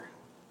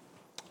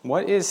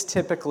What is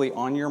typically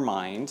on your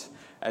mind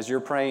as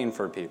you're praying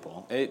for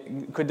people?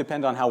 It could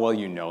depend on how well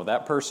you know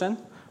that person,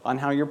 on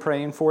how you're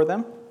praying for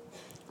them.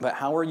 But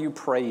how are you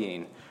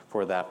praying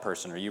for that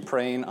person? Are you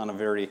praying on a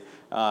very,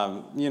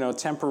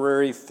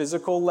 temporary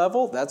physical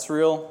level? That's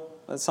real.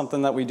 That's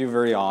something that we do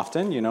very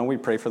often. We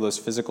pray for those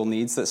physical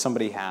needs that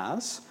somebody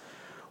has.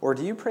 Or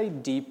do you pray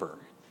deeper?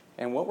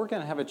 And what we're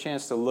going to have a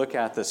chance to look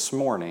at this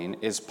morning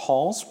is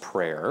Paul's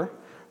prayer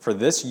for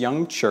this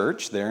young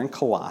church there in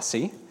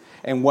Colossae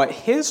and what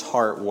his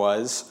heart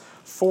was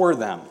for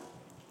them.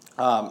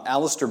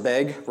 Alistair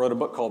Begg wrote a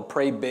book called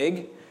Pray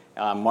Big.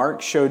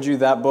 Mark showed you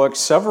that book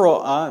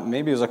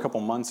maybe it was a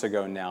couple months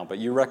ago now, but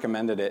you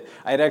recommended it.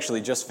 I had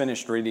actually just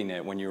finished reading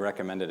it when you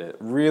recommended it.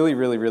 Really,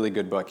 really, really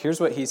good book.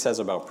 Here's what he says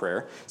about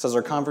prayer. He says,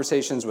 our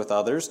conversations with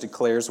others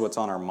declares what's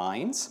on our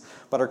minds,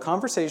 but our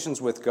conversations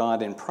with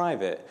God in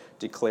private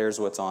declares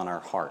what's on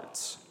our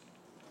hearts.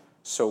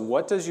 So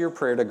what does your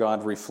prayer to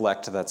God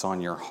reflect that's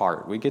on your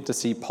heart? We get to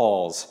see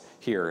Paul's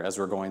here as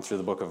we're going through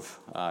the book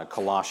of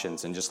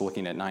Colossians and just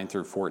looking at 9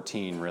 through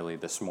 14 really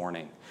this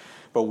morning.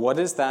 But what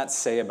does that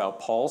say about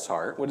Paul's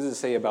heart? What does it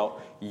say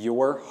about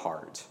your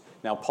heart?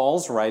 Now,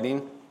 Paul's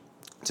writing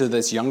to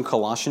this young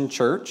Colossian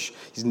church.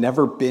 He's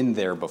never been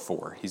there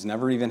before. He's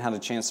never even had a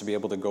chance to be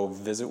able to go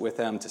visit with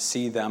them, to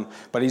see them.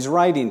 But he's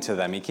writing to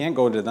them. He can't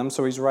go to them,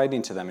 so he's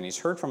writing to them. And he's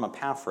heard from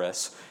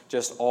Epaphras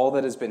just all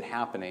that has been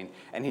happening.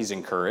 And he's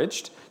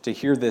encouraged to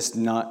hear this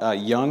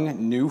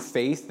young, new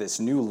faith, this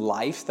new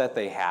life that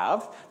they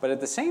have. But at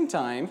the same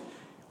time,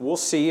 we'll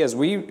see as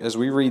we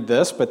read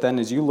this, but then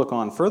as you look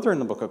on further in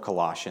the book of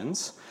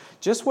Colossians,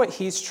 just what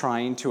he's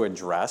trying to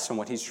address and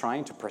what he's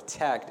trying to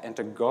protect and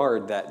to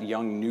guard that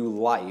young new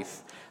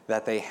life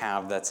that they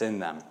have that's in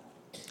them.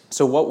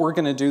 So what we're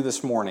going to do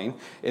this morning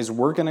is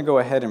we're going to go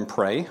ahead and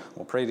pray.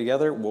 We'll pray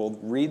together. We'll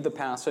read the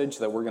passage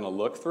that we're going to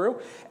look through,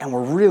 and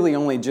we're really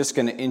only just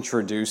going to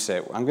introduce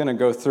it. I'm going to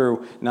go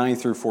through 9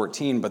 through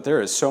 14, but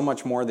there is so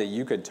much more that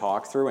you could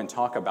talk through and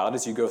talk about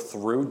as you go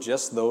through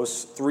just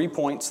those 3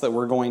 points that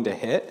we're going to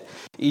hit.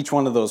 Each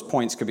one of those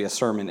points could be a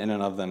sermon in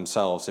and of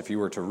themselves if you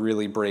were to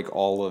really break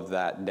all of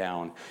that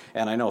down.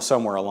 And I know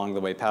somewhere along the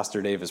way,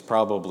 Pastor Dave has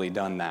probably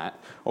done that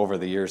over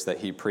the years that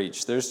he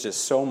preached. There's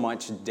just so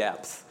much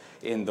depth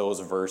in those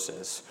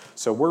verses.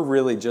 So we're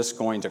really just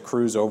going to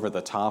cruise over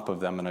the top of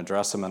them and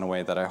address them in a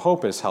way that I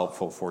hope is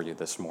helpful for you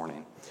this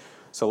morning.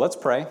 So let's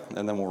pray,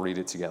 and then we'll read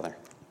it together.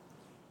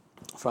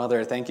 Father,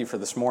 I thank you for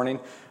this morning.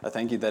 I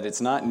thank you that it's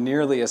not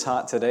nearly as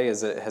hot today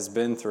as it has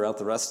been throughout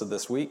the rest of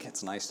this week.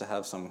 It's nice to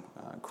have some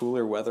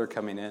cooler weather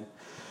coming in.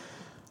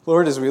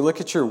 Lord, as we look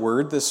at your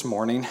word this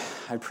morning,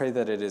 I pray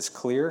that it is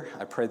clear.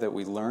 I pray that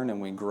we learn and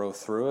we grow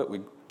through it.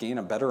 We gain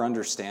a better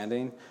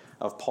understanding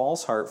of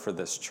Paul's heart for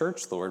this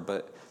church, Lord,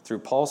 but through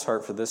Paul's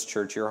heart for this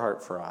church, your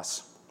heart for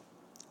us.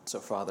 So,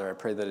 Father, I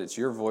pray that it's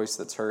your voice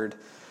that's heard,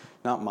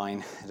 not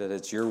mine, that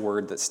it's your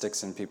word that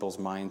sticks in people's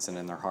minds and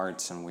in their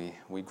hearts, and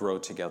we grow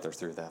together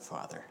through that,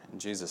 Father. In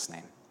Jesus'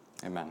 name,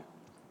 amen.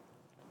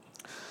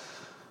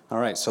 All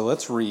right, so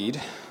let's read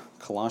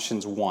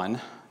Colossians 1,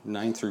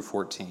 9 through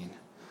 14.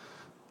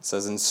 It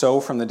says, and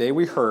so from the day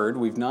we heard,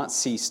 we've not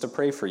ceased to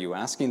pray for you,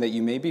 asking that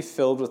you may be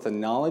filled with the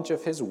knowledge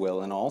of his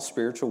will and all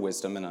spiritual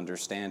wisdom and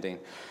understanding,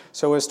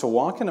 so as to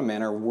walk in a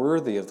manner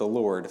worthy of the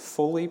Lord,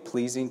 fully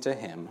pleasing to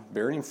him,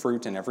 bearing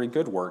fruit in every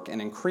good work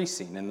and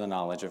increasing in the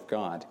knowledge of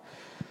God.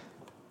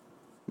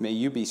 May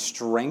you be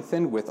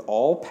strengthened with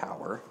all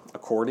power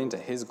according to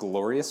his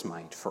glorious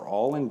might for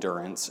all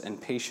endurance and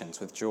patience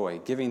with joy,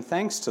 giving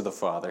thanks to the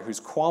Father who's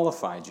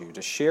qualified you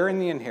to share in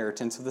the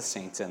inheritance of the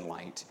saints in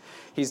light.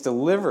 He's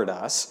delivered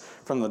us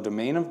from the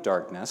domain of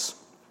darkness,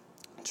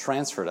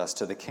 transferred us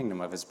to the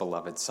kingdom of his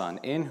beloved Son,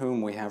 in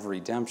whom we have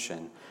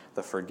redemption,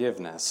 the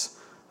forgiveness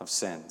of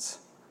sins.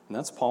 And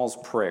that's Paul's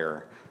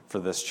prayer for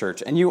this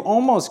church. And you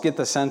almost get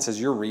the sense as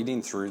you're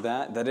reading through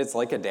that it's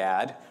like a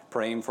dad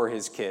praying for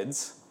his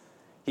kids.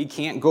 He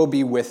can't go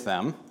be with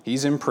them.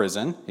 He's in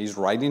prison. He's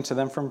writing to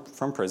them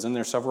from prison.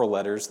 There's several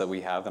letters that we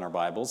have in our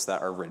Bibles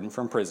that are written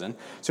from prison.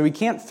 So he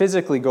can't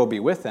physically go be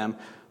with them,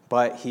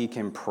 but he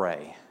can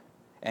pray.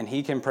 And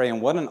he can pray.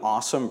 And what an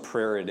awesome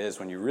prayer it is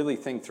when you really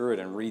think through it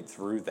and read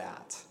through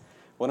that.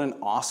 What an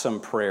awesome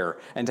prayer.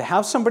 And to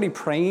have somebody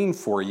praying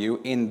for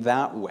you in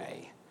that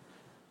way,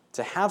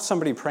 to have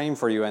somebody praying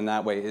for you in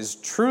that way is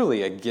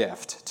truly a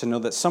gift. To know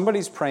that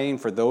somebody's praying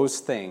for those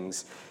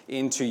things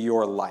into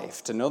your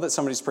life. To know that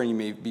somebody's praying you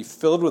may be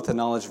filled with the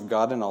knowledge of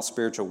God and all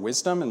spiritual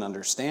wisdom and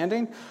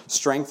understanding,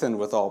 strengthened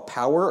with all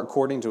power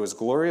according to his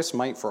glorious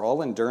might for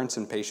all endurance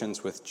and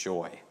patience with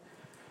joy.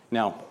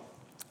 Now,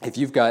 if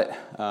you've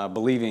got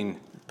believing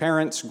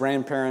parents,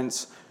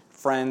 grandparents,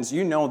 friends,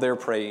 you know they're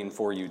praying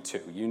for you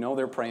too. You know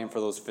they're praying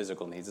for those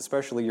physical needs,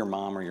 especially your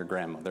mom or your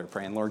grandma. They're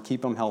praying, Lord,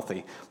 keep them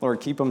healthy.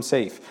 Lord, keep them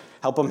safe.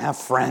 Help them have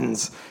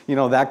friends.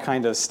 That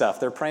kind of stuff.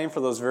 They're praying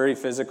for those very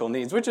physical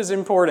needs, which is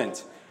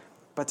important.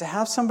 But to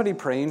have somebody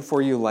praying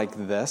for you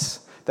like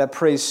this, that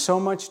prays so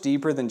much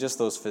deeper than just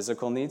those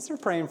physical needs, they're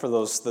praying for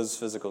those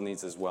physical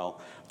needs as well.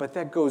 But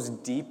that goes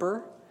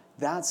deeper,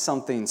 that's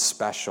something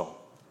special.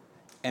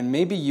 And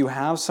maybe you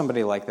have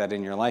somebody like that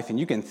in your life, and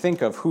you can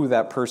think of who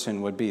that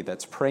person would be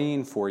that's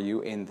praying for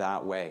you in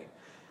that way.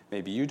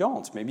 Maybe you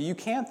don't. Maybe you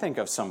can't think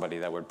of somebody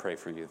that would pray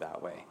for you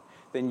that way.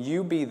 Then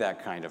you be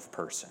that kind of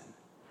person.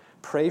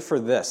 Pray for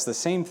this, the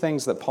same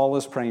things that Paul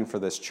is praying for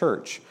this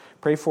church.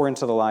 Pray for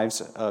into the lives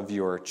of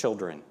your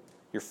children,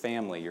 your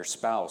family, your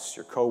spouse,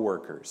 your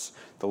coworkers,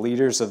 the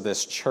leaders of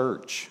this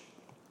church.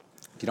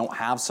 If you don't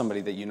have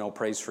somebody that you know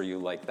prays for you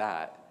like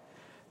that,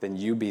 then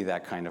you be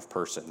that kind of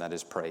person that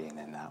is praying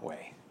in that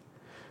way.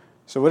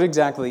 So what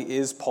exactly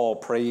is Paul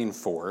praying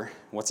for?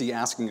 What's he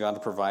asking God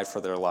to provide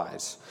for their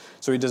lives?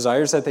 So he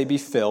desires that they be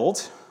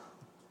filled.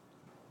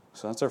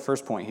 So that's our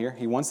first point here.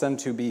 He wants them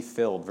to be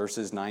filled,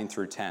 verses 9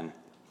 through 10.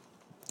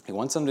 He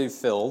wants them to be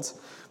filled,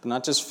 but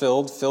not just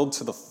filled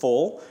to the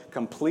full,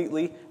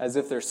 completely, as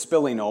if they're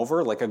spilling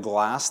over, like a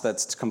glass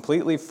that's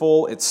completely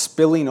full, it's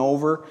spilling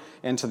over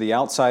into the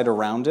outside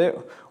around it,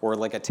 or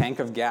like a tank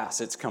of gas.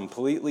 It's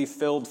completely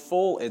filled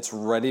full, it's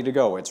ready to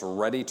go, it's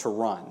ready to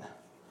run.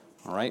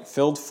 All right,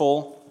 filled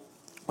full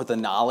with the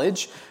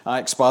knowledge.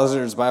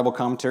 Expositor's Bible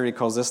Commentary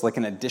calls this like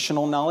an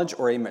additional knowledge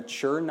or a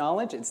mature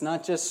knowledge. It's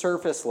not just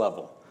surface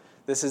level.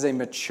 This is a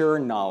mature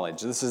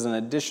knowledge. This is an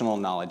additional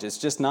knowledge. It's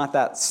just not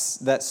that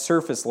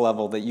surface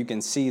level that you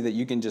can see, that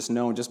you can just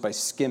know just by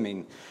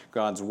skimming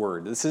God's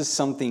Word. This is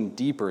something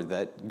deeper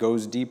that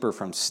goes deeper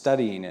from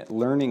studying it,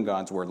 learning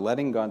God's Word,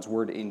 letting God's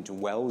Word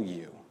indwell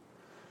you.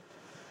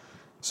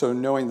 So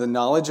knowing the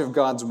knowledge of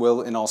God's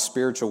will in all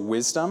spiritual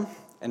wisdom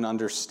and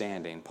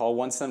understanding. Paul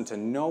wants them to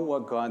know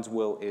what God's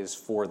will is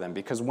for them,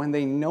 because when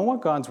they know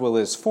what God's will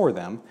is for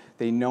them,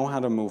 they know how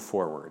to move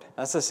forward.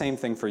 That's the same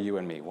thing for you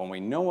and me. When we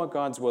know what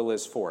God's will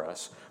is for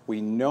us, we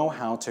know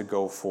how to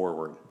go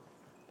forward.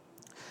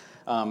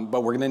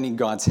 But we're going to need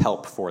God's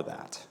help for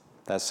that.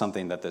 That's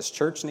something that this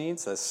church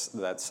needs.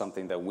 That's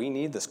something that we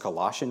need, this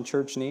Colossian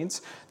church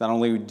needs. Not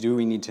only do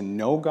we need to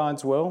know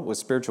God's will with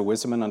spiritual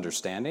wisdom and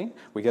understanding,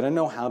 we got to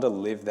know how to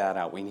live that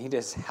out. We need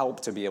His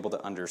help to be able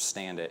to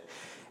understand it.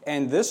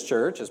 And this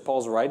church, as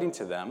Paul's writing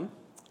to them,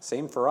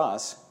 same for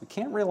us, we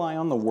can't rely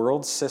on the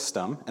world's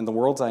system and the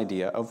world's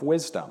idea of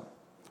wisdom.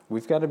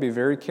 We've got to be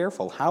very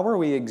careful. How are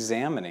we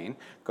examining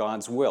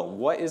God's will?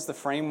 What is the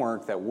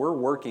framework that we're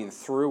working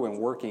through and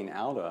working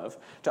out of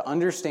to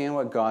understand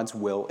what God's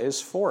will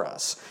is for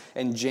us?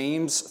 And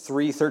James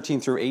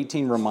 3:13 through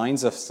 18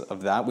 reminds us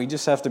of that. We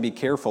just have to be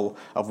careful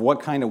of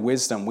what kind of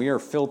wisdom we are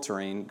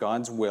filtering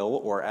God's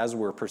will, or as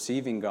we're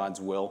perceiving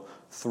God's will,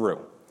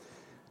 through.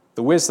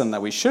 The wisdom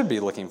that we should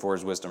be looking for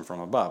is wisdom from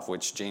above,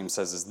 which James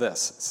says is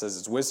this. It says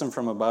its wisdom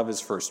from above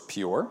is first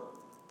pure,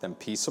 then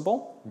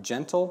peaceable,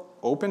 gentle,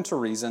 open to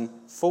reason,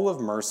 full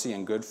of mercy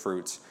and good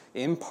fruits,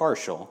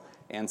 impartial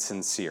and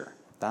sincere.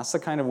 That's the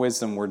kind of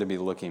wisdom we're to be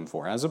looking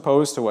for, as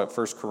opposed to what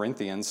 1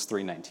 Corinthians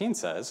 3:19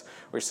 says,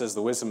 which says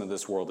the wisdom of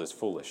this world is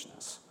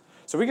foolishness.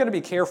 So we got to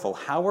be careful.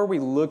 How are we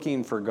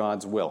looking for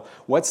God's will?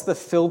 What's the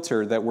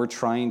filter that we're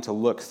trying to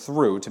look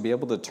through to be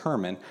able to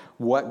determine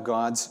what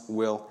God's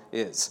will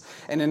is?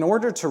 And in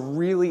order to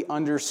really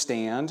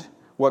understand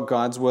what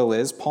God's will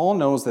is, Paul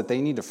knows that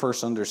they need to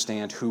first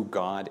understand who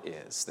God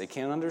is. They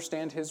can't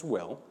understand His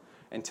will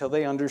until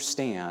they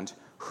understand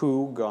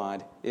who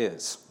God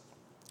is.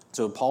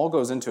 So Paul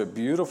goes into a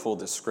beautiful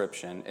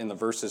description in the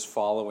verses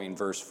following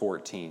verse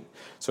 14.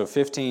 So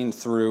 15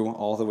 through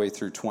all the way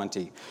through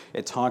 20.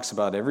 It talks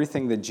about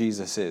everything that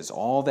Jesus is,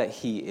 all that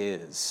He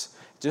is.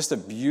 Just a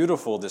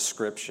beautiful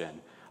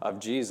description of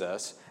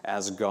Jesus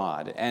as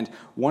God. And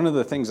one of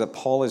the things that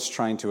Paul is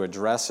trying to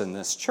address in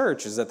this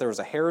church is that there was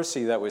a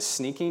heresy that was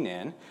sneaking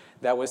in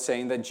that was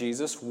saying that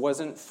Jesus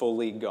wasn't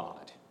fully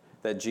God,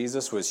 that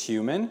Jesus was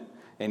human,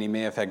 and He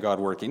may have had God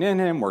working in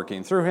Him,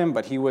 working through Him,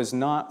 but He was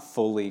not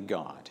fully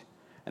God.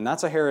 And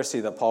that's a heresy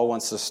that Paul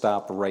wants to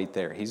stop right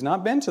there. He's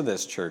not been to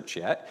this church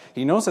yet.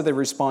 He knows that they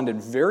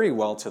responded very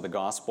well to the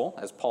gospel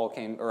as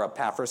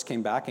Epaphras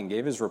came back and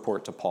gave his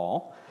report to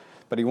Paul.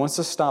 But he wants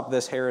to stop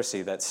this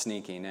heresy that's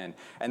sneaking in.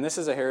 And this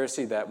is a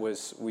heresy that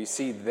we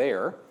see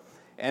there.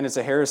 And it's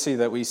a heresy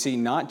that we see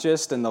not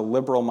just in the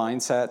liberal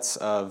mindsets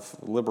of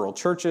liberal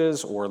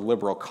churches or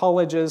liberal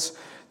colleges.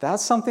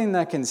 That's something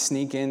that can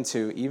sneak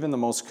into even the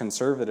most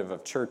conservative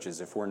of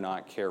churches if we're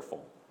not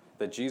careful.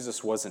 That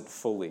Jesus wasn't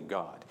fully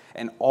God.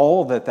 And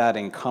all that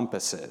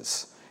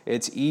encompasses.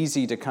 It's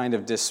easy to kind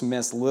of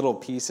dismiss little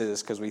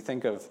pieces because we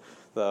think of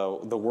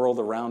the world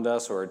around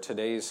us or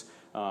today's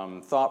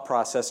thought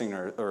processing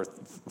or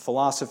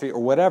philosophy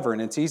or whatever,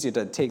 and it's easy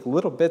to take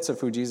little bits of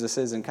who Jesus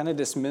is and kind of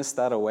dismiss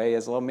that away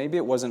as, well, maybe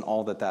it wasn't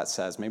all that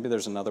says. Maybe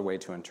there's another way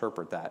to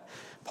interpret that.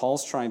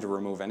 Paul's trying to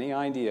remove any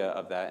idea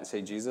of that and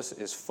say Jesus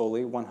is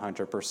fully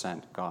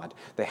 100% God.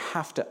 They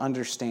have to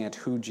understand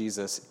who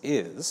Jesus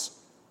is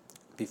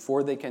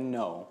before they can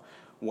know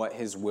what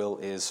His will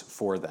is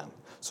for them.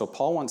 So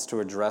Paul wants to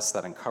address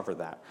that and cover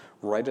that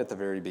right at the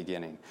very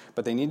beginning.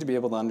 But they need to be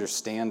able to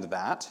understand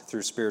that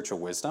through spiritual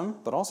wisdom,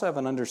 but also have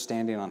an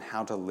understanding on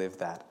how to live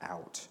that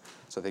out.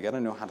 So they got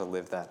to know how to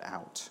live that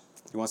out.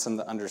 He wants them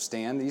to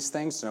understand these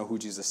things, to know who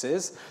Jesus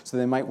is, so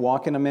they might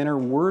walk in a manner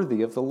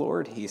worthy of the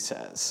Lord, he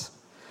says.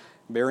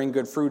 bearing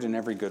good fruit in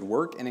every good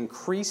work, and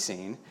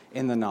increasing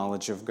in the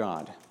knowledge of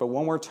God. But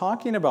when we're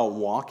talking about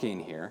walking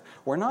here,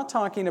 we're not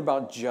talking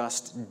about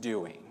just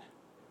doing.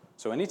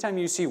 So anytime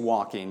you see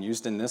walking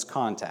used in this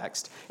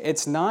context,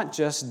 it's not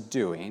just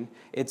doing,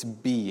 it's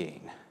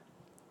being.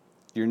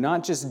 You're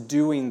not just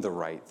doing the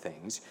right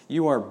things,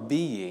 you are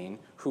being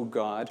who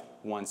God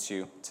wants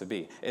you to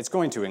be. It's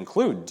going to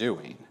include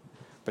doing,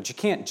 but you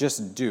can't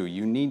just do,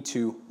 you need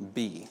to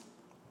be.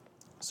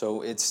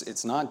 So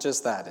it's not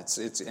just that.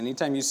 It's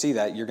anytime you see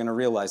that, you're going to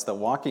realize that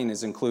walking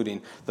is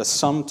including the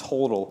sum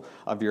total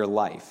of your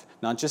life,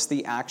 not just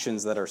the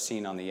actions that are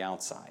seen on the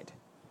outside,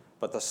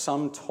 but the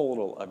sum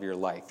total of your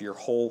life, your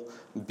whole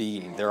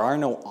being. There are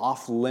no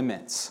off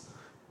limits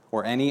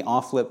or any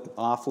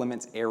off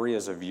limits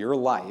areas of your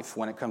life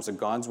when it comes to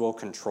God's will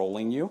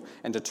controlling you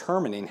and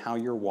determining how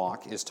your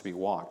walk is to be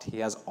walked. He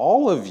has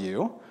all of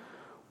you,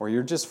 or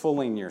you're just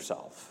fooling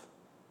yourself.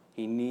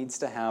 He needs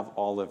to have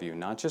all of you,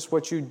 not just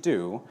what you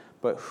do,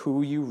 but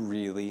who you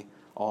really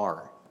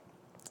are.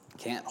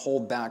 Can't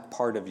hold back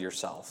part of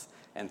yourself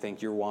and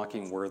think you're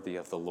walking worthy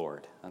of the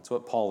Lord. That's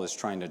what Paul is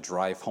trying to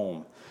drive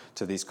home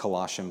to these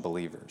Colossian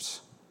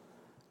believers.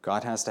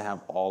 God has to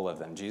have all of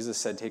them. Jesus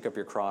said, take up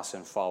your cross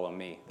and follow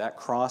me. That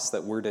cross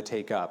that we're to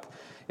take up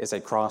is a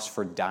cross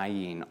for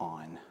dying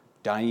on.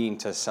 Dying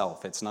to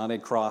self. It's not a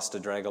cross to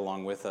drag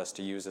along with us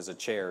to use as a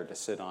chair to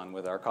sit on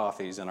with our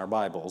coffees and our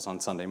Bibles on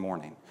Sunday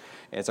morning.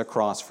 It's a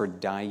cross for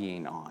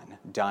dying on.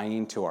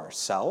 Dying to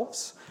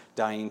ourselves,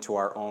 dying to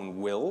our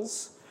own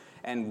wills,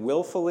 and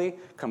willfully,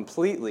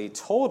 completely,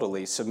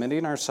 totally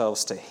submitting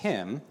ourselves to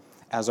Him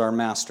as our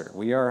master.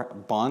 We are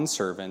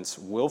bondservants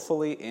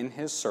willfully in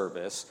His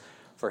service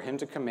for Him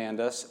to command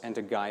us and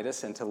to guide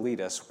us and to lead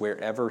us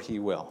wherever He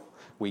will.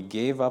 We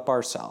gave up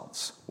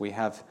ourselves. We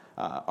have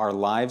our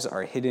lives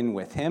are hidden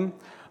with Him.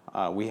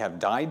 We have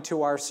died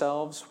to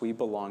ourselves. We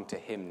belong to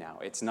Him now.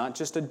 It's not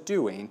just a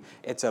doing,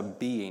 it's a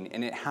being,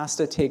 and it has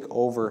to take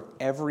over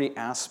every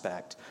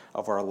aspect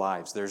of our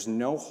lives. There's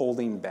no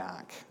holding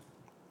back.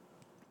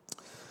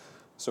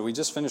 So we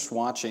just finished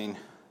watching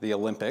the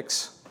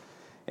Olympics,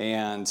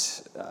 and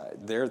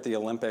there at the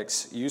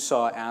Olympics, you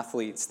saw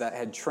athletes that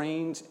had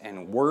trained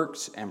and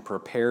worked and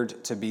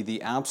prepared to be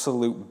the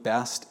absolute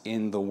best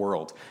in the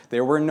world.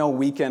 There were no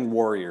weekend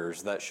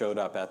warriors that showed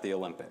up at the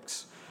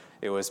Olympics.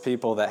 It was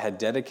people that had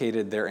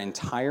dedicated their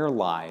entire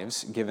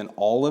lives, given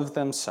all of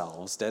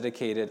themselves,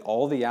 dedicated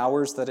all the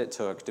hours that it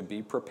took to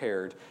be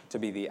prepared to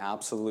be the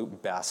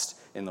absolute best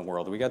in the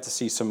world. We got to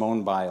see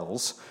Simone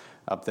Biles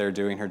up there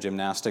doing her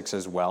gymnastics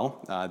as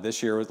well.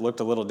 This year it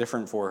looked a little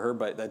different for her,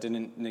 but that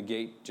didn't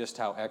negate just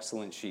how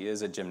excellent she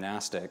is at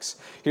gymnastics.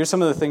 Here's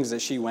some of the things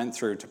that she went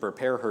through to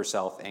prepare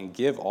herself and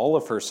give all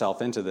of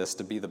herself into this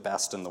to be the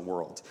best in the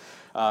world.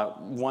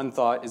 One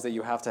thought is that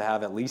you have to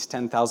have at least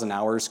 10,000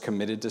 hours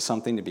committed to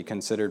something to be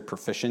considered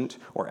proficient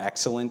or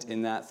excellent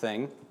in that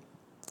thing.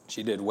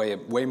 She did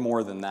way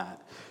more than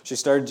that. She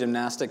started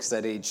gymnastics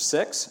at age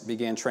 6,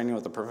 began training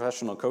with a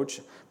professional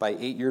coach by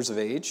 8 years of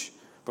age.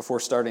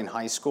 Before starting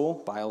high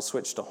school, Biles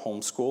switched to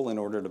homeschool in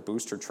order to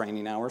boost her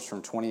training hours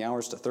from 20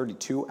 hours to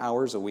 32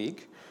 hours a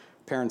week.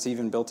 Parents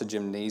even built a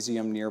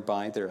gymnasium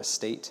nearby their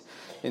estate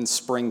in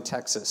Spring,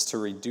 Texas, to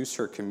reduce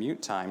her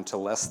commute time to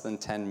less than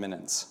 10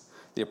 minutes.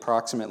 The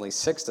approximately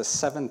 6,000 to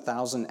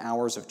 7,000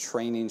 hours of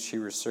training she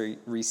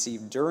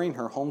received during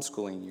her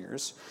homeschooling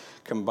years,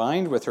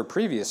 combined with her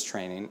previous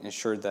training,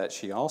 ensured that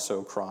she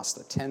also crossed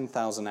the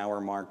 10,000-hour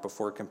mark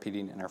before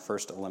competing in her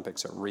first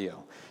Olympics at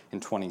Rio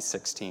in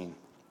 2016.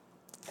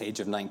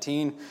 Age of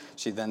 19,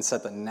 she then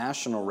set the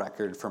national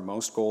record for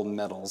most gold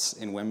medals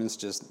in women's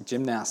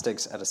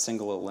gymnastics at a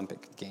single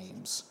Olympic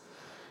Games.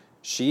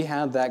 She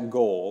had that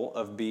goal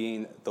of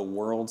being the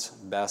world's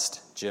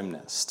best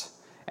gymnast,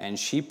 and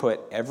she put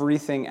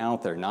everything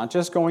out there, not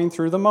just going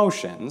through the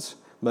motions,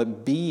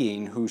 but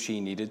being who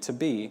she needed to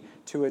be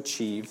to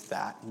achieve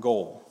that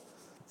goal.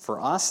 For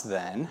us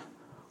then,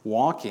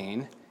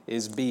 walking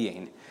is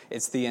being.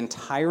 It's the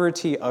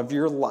entirety of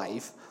your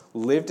life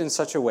lived in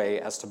such a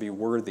way as to be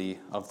worthy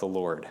of the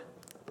Lord.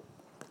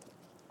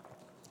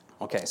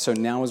 Okay, so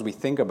now as we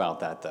think about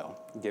that, though,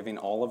 giving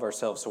all of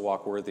ourselves to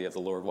walk worthy of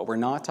the Lord, what we're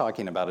not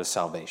talking about is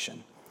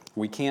salvation.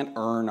 We can't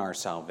earn our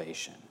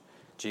salvation.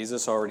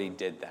 Jesus already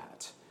did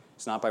that.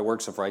 It's not by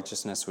works of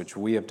righteousness which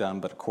we have done,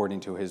 but according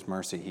to His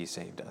mercy He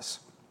saved us.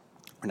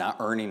 We're not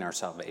earning our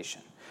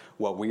salvation.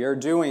 What we are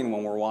doing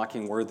when we're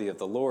walking worthy of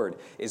the Lord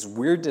is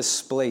we're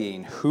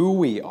displaying who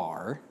we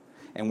are,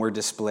 and we're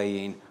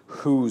displaying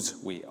whose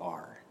we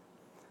are.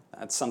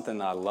 That's something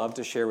that I love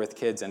to share with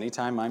kids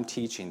anytime I'm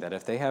teaching, that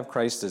if they have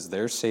Christ as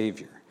their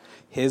Savior,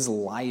 His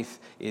life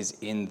is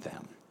in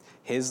them.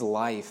 His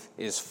life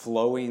is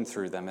flowing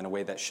through them in a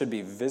way that should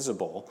be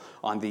visible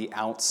on the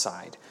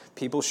outside.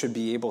 People should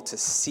be able to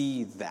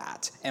see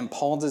that. And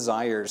Paul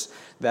desires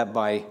that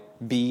by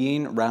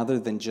being rather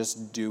than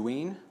just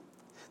doing,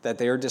 that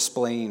they are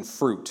displaying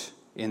fruit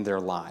in their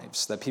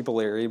lives, that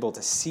people are able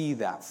to see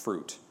that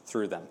fruit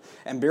through them.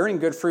 And bearing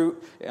good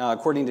fruit,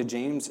 according to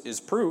James, is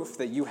proof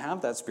that you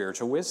have that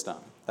spiritual wisdom.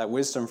 that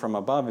wisdom from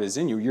above is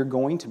in you, you're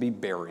going to be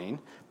bearing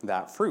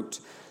that fruit.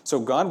 So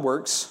God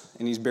works,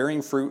 and he's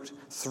bearing fruit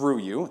through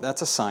you.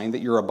 That's a sign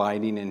that you're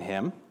abiding in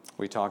him.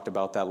 We talked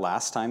about that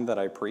last time that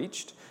I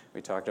preached.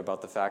 We talked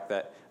about the fact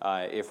that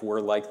if we're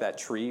like that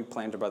tree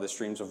planted by the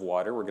streams of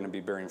water, we're going to be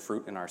bearing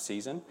fruit in our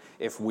season.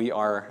 If we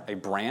are a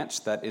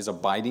branch that is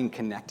abiding,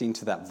 connecting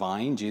to that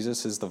vine,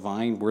 Jesus is the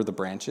vine, we're the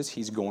branches,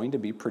 he's going to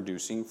be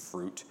producing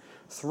fruit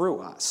through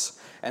us.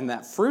 And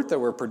that fruit that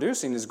we're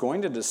producing is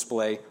going to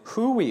display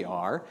who we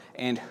are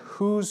and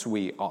whose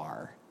we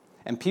are.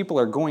 And people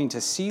are going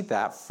to see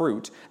that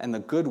fruit and the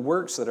good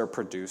works that are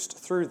produced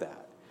through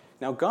that.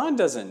 Now, God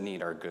doesn't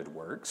need our good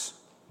works.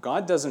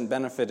 God doesn't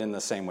benefit in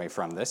the same way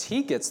from this.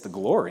 He gets the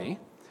glory,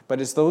 but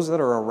it's those that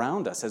are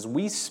around us. As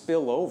we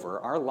spill over,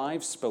 our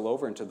lives spill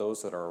over into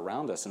those that are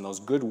around us, and those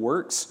good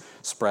works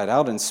spread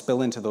out and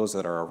spill into those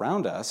that are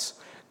around us.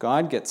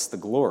 God gets the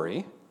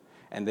glory,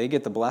 and they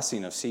get the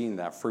blessing of seeing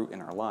that fruit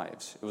in our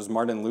lives. It was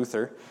Martin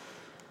Luther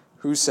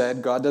who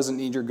said, God doesn't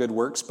need your good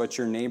works, but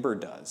your neighbor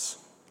does.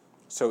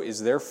 So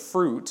is there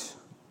fruit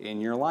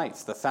in your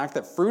life? The fact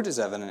that fruit is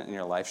evident in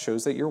your life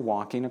shows that you're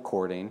walking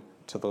according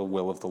to the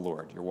will of the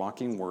Lord. You're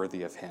walking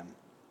worthy of him.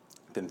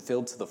 Been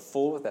filled to the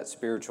full with that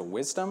spiritual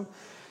wisdom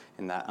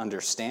and that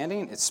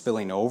understanding. It's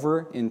spilling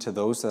over into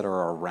those that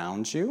are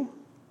around you.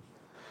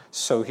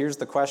 So here's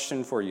the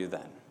question for you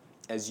then.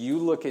 As you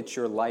look at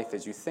your life,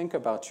 as you think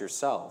about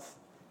yourself,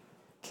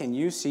 can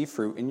you see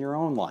fruit in your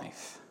own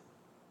life?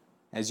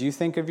 As you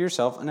think of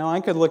yourself, now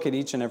I could look at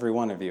each and every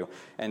one of you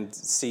and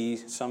see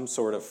some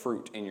sort of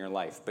fruit in your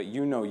life, but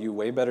you know you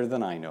way better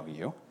than I know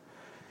you.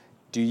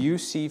 Do you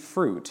see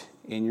fruit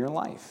in your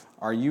life?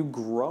 Are you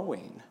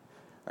growing?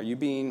 Are you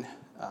being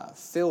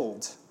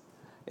filled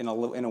in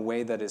a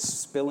way that is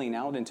spilling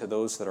out into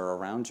those that are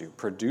around you,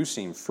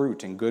 producing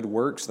fruit and good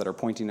works that are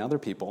pointing other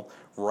people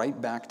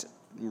right back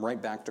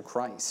to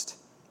Christ?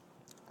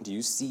 Do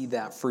you see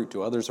that fruit?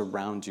 Do others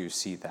around you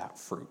see that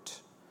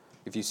fruit?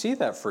 If you see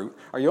that fruit,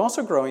 are you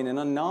also growing in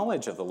a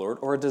knowledge of the Lord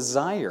or a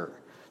desire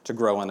to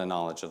grow in a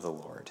knowledge of the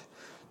Lord?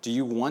 Do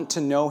you want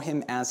to know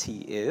him as he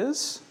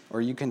is, or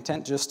are you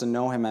content just to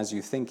know him as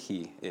you think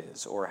he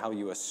is, or how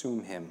you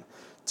assume him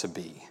to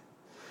be?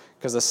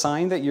 Because a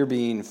sign that you're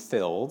being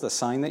filled, a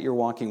sign that you're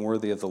walking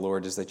worthy of the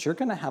Lord, is that you're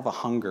going to have a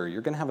hunger,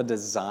 you're going to have a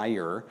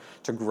desire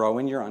to grow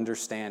in your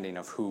understanding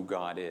of who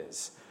God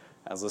is.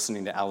 I was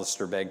listening to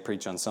Alistair Begg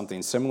preach on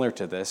something similar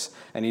to this,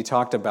 and he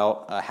talked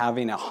about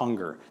having a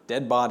hunger.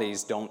 Dead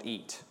bodies don't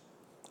eat.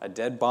 A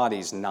dead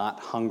body's not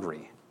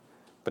hungry.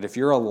 But if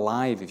you're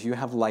alive, if you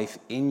have life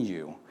in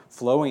you,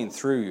 flowing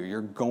through you,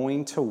 you're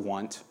going to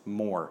want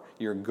more.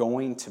 You're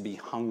going to be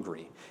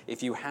hungry.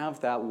 If you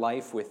have that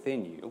life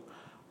within you,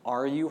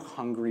 are you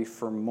hungry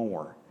for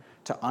more?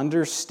 To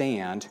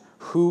understand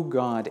who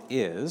God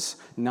is,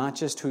 not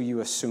just who you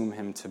assume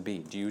him to be.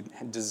 Do you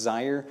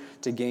desire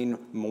to gain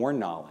more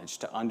knowledge,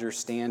 to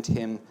understand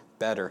him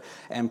better?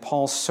 And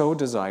Paul so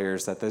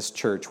desires that this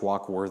church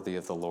walk worthy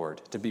of the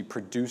Lord, to be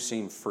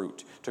producing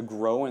fruit, to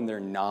grow in their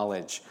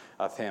knowledge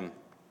of him.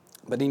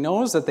 But he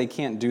knows that they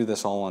can't do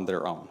this all on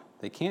their own.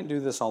 They can't do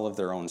this all of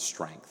their own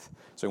strength.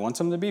 So he wants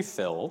them to be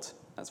filled.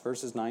 That's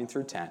verses 9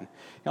 through 10.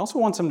 He also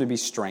wants them to be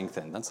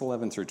strengthened. That's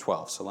 11 through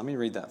 12. So let me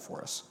read that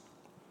for us.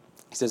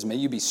 He says, may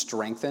you be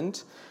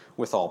strengthened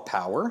with all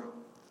power,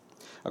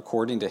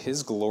 according to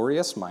his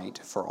glorious might,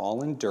 for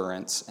all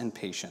endurance and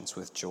patience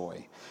with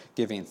joy,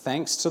 giving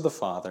thanks to the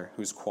Father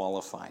who's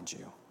qualified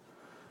you.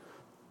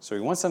 So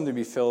he wants them to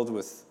be filled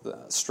with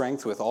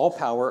strength with all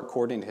power,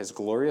 according to his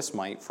glorious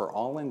might, for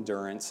all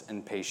endurance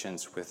and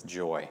patience with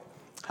joy.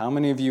 How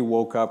many of you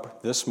woke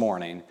up this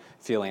morning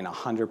feeling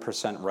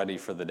 100% ready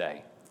for the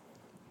day?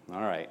 All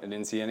right, I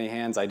didn't see any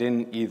hands. I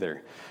didn't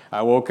either.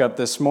 I woke up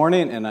this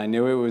morning and I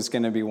knew it was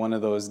going to be one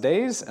of those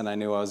days, and I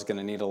knew I was going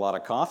to need a lot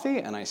of coffee,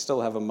 and I still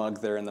have a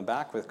mug there in the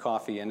back with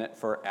coffee in it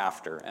for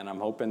after, and I'm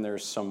hoping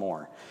there's some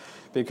more.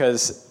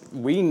 Because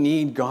we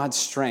need God's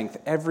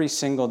strength every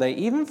single day,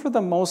 even for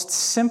the most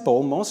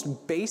simple,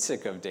 most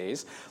basic of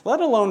days, let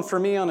alone for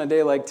me on a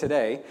day like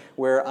today,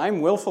 where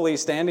I'm willfully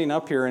standing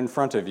up here in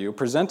front of you,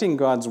 presenting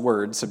God's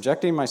word,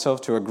 subjecting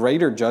myself to a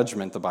greater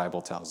judgment, the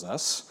Bible tells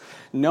us,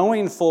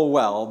 knowing full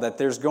well that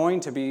there's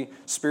going to be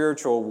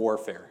spiritual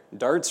warfare,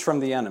 darts from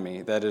the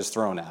enemy that is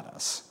thrown at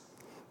us.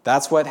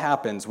 That's what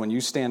happens when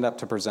you stand up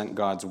to present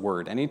God's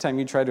word. Anytime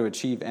you try to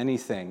achieve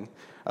anything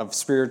of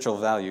spiritual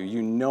value,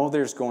 you know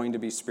there's going to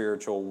be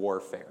spiritual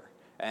warfare.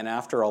 And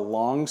after a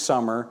long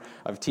summer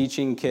of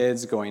teaching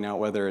kids, going out,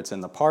 whether it's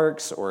in the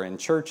parks or in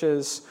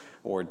churches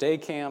or day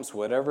camps,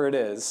 whatever it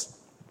is,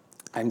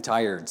 I'm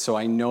tired. So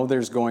I know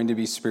there's going to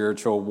be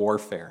spiritual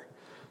warfare.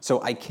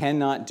 So I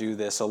cannot do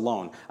this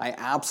alone. I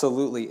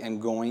absolutely am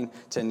going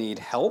to need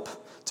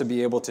help to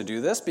be able to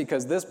do this,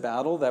 because this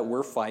battle that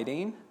we're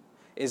fighting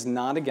is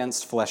not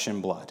against flesh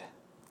and blood.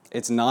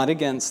 It's not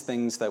against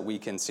things that we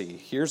can see.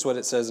 Here's what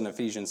it says in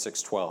Ephesians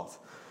 6:12.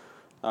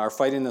 Our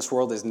fight in this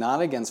world is not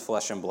against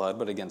flesh and blood,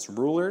 but against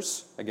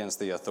rulers, against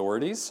the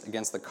authorities,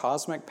 against the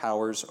cosmic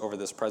powers over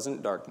this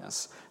present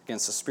darkness,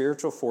 against the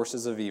spiritual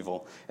forces of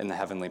evil in the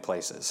heavenly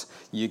places.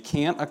 You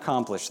can't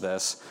accomplish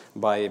this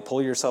by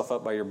pull yourself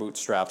up by your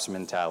bootstraps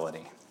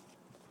mentality.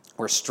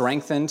 We're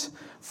strengthened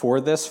for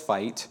this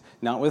fight,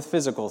 not with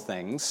physical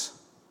things,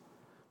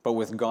 but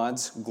with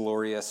God's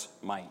glorious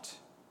might.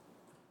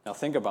 Now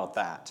think about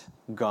that.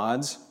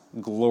 God's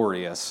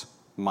glorious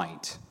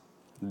might.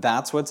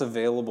 That's what's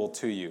available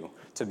to you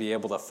to be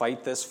able to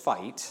fight this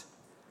fight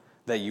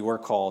that you are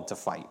called to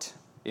fight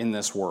in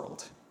this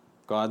world.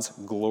 God's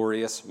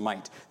glorious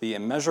might. The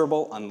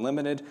immeasurable,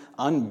 unlimited,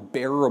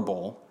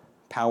 unbearable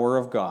power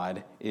of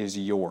God is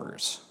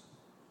yours.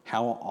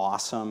 How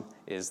awesome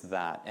is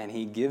that? And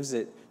he gives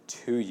it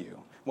to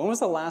you. When was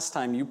the last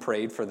time you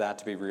prayed for that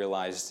to be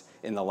realized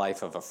in the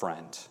life of a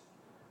friend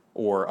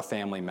or a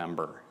family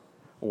member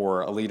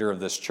or a leader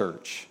of this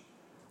church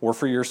or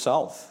for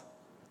yourself?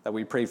 That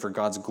we pray for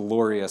God's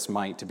glorious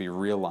might to be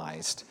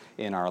realized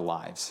in our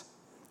lives.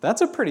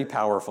 That's a pretty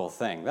powerful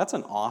thing. That's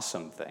an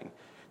awesome thing.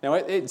 Now,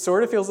 it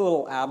sort of feels a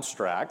little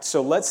abstract,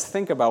 so let's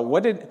think about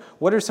what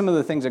are some of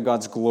the things that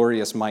God's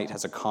glorious might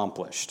has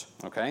accomplished,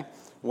 okay?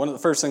 One of the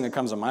first thing that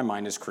comes to my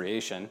mind is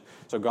creation.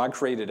 So God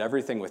created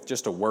everything with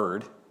just a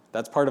word.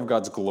 That's part of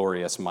God's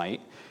glorious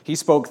might. He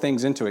spoke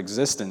things into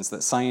existence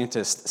that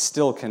scientists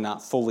still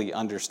cannot fully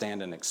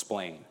understand and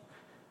explain.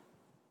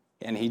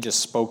 And he just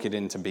spoke it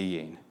into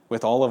being.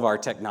 With all of our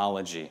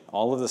technology,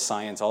 all of the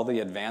science, all the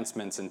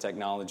advancements in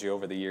technology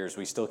over the years,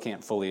 we still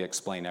can't fully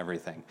explain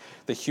everything.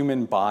 The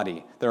human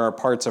body, there are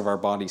parts of our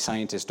body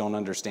scientists don't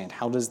understand.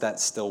 How does that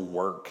still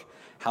work?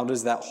 How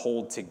does that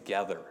hold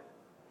together?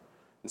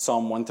 And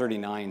Psalm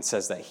 139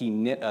 says that he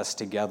knit us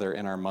together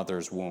in our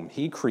mother's womb.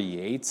 He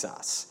creates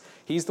us.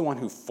 He's the one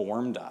who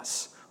formed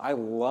us. I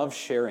love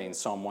sharing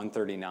Psalm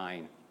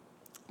 139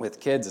 with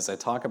kids as I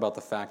talk about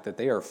the fact that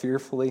they are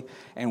fearfully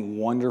and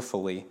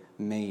wonderfully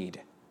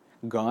made.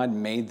 God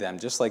made them,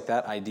 just like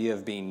that idea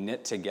of being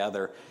knit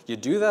together. You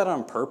do that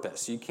on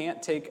purpose. You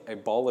can't take a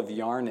ball of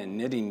yarn and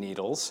knitting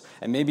needles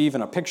and maybe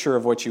even a picture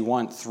of what you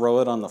want,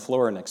 throw it on the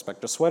floor and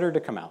expect a sweater to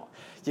come out.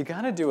 You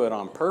got to do it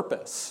on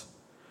purpose.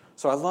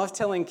 So I love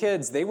telling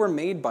kids they were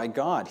made by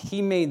God.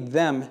 He made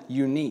them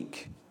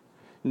unique.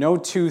 No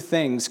two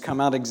things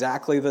come out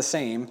exactly the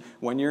same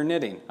when you're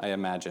knitting, I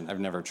imagine. I've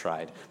never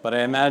tried, but I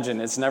imagine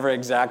it's never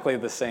exactly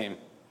the same.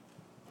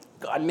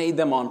 God made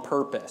them on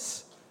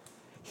purpose.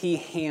 He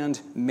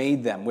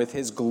handmade them with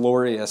his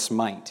glorious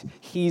might.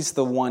 He's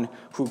the one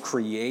who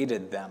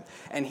created them.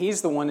 And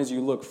he's the one, as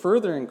you look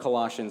further in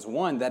Colossians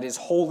 1, that is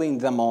holding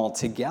them all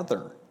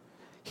together.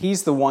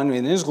 He's the one who,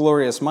 in his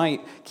glorious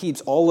might,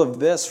 keeps all of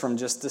this from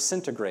just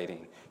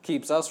disintegrating,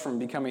 keeps us from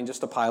becoming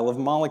just a pile of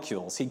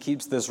molecules. He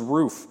keeps this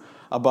roof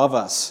above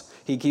us.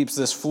 He keeps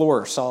this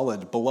floor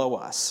solid below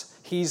us.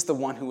 He's the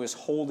one who is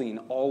holding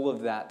all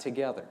of that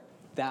together.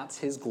 That's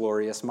his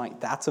glorious might.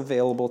 That's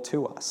available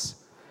to us.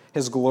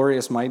 His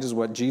glorious might is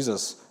what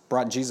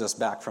brought Jesus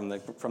back from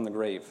the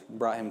grave,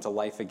 brought him to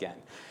life again.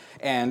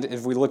 And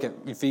if we look at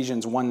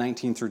Ephesians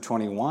 1:19 through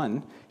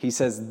 21, he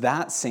says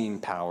that same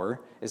power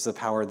is the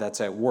power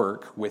that's at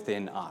work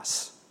within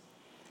us.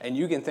 And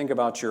you can think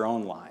about your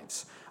own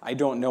lives. I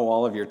don't know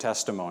all of your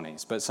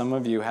testimonies, but some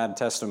of you had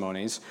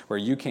testimonies where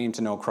you came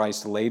to know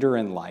Christ later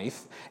in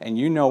life, and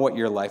you know what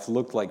your life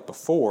looked like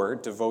before,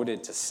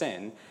 devoted to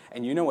sin,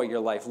 and you know what your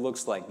life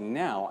looks like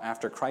now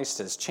after Christ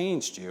has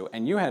changed you,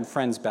 and you had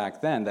friends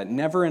back then that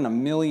never in a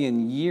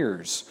million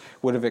years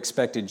would have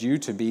expected you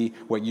to be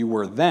what you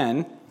were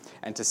then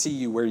and to see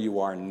you where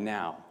you are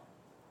now.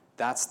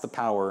 That's the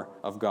power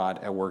of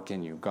God at work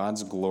in you,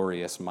 God's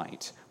glorious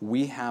might.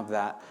 We have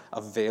that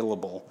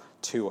available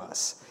to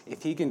us.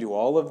 If he can do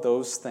all of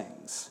those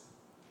things,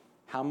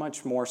 how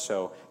much more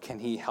so can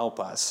he help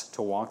us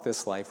to walk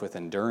this life with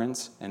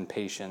endurance and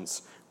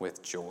patience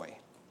with joy?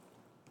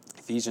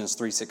 Ephesians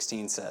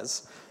 3:16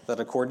 says that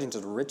according to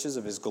the riches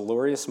of his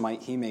glorious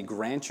might, he may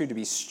grant you to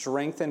be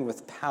strengthened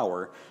with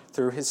power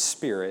through his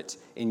Spirit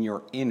in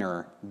your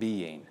inner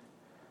being.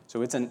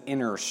 So it's an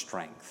inner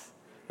strength.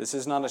 This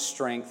is not a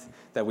strength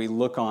that we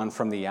look on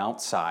from the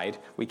outside.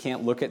 We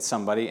can't look at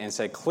somebody and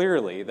say,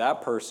 clearly,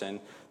 that person,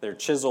 they're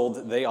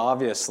chiseled, they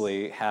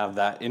obviously have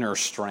that inner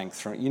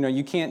strength.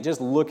 You can't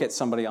just look at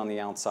somebody on the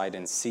outside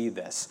and see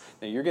this.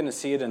 Now, you're going to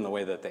see it in the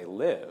way that they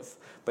live,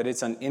 but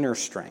it's an inner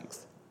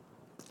strength.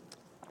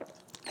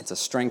 It's a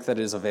strength that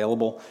is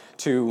available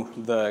to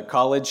the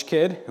college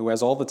kid who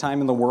has all the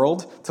time in the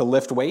world to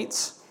lift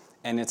weights,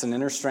 and it's an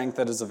inner strength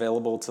that is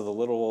available to the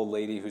little old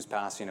lady who's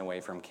passing away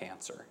from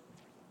cancer.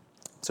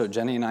 So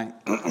Jenny and I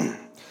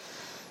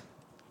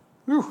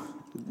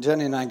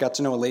got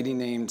to know a lady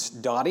named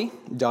Dottie.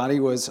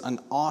 Dottie was an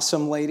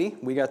awesome lady.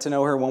 We got to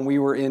know her when we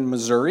were in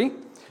Missouri.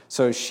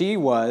 So she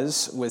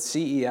was with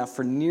CEF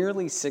for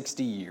nearly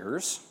 60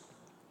 years.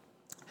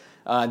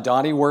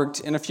 Dottie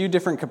worked in a few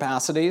different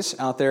capacities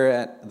out there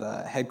at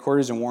the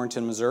headquarters in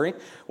Warrenton, Missouri.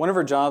 One of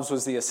her jobs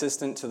was the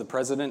assistant to the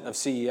president of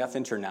CEF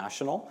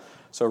International.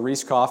 So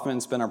Reese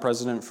Kaufman's been our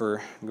president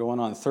for going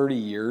on 30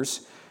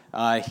 years.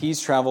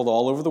 He's traveled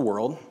all over the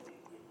world.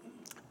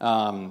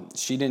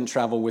 She didn't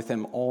travel with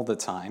him all the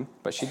time,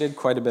 but she did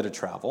quite a bit of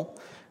travel.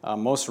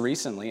 Most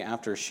recently,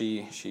 after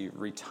she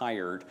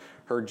retired,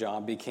 her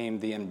job became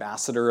the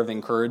ambassador of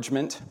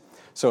encouragement.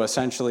 So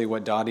essentially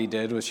what Dottie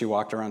did was she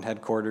walked around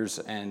headquarters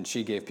and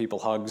she gave people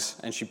hugs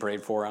and she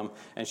prayed for them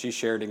and she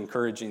shared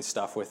encouraging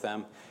stuff with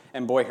them.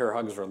 And boy, her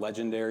hugs were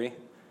legendary.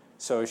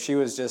 So she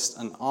was just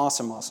an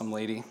awesome, awesome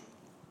lady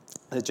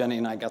that Jenny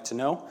and I got to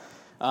know.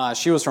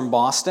 She was from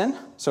Boston,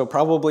 so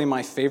probably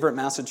my favorite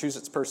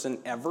Massachusetts person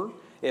ever.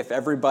 If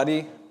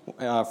everybody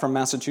from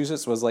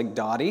Massachusetts was like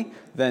Dottie,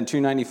 then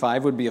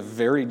 295 would be a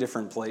very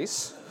different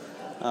place.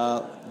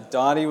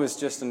 Dottie was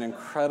just an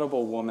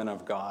incredible woman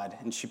of God,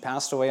 and she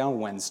passed away on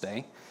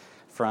Wednesday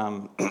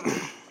from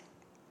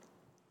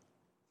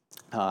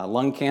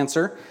lung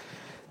cancer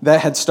that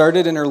had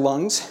started in her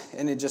lungs,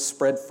 and it just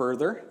spread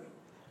further.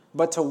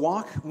 But to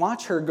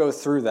watch her go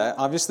through that,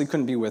 obviously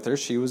couldn't be with her,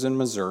 she was in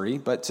Missouri,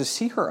 but to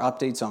see her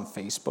updates on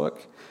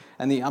Facebook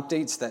and the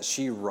updates that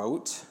she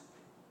wrote,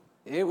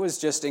 it was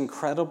just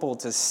incredible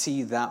to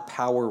see that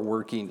power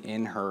working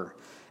in her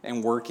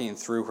and working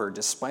through her.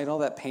 Despite all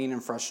that pain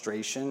and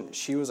frustration,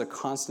 she was a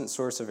constant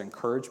source of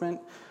encouragement,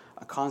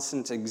 a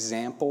constant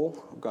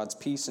example of God's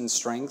peace and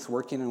strength,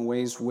 working in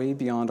ways way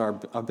beyond our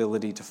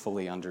ability to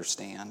fully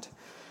understand.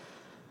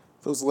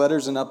 Those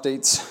letters and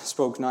updates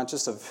spoke not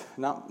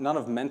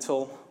of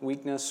mental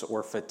weakness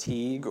or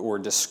fatigue or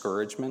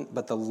discouragement,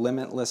 but the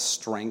limitless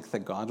strength that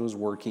God was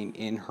working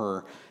in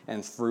her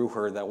and through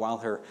her, that while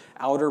her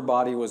outer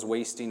body was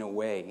wasting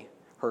away,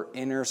 her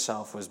inner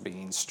self was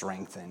being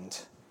strengthened.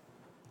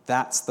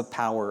 That's the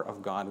power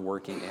of God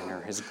working in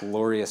her, his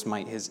glorious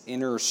might, his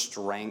inner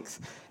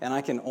strength. And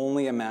I can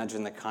only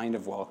imagine the kind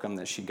of welcome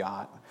that she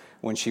got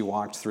when she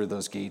walked through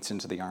those gates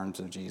into the arms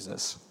of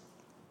Jesus.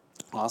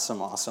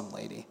 Awesome, awesome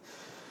lady.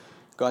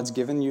 God's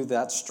given you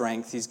that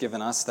strength. He's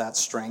given us that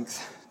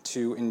strength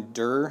to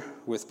endure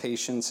with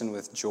patience and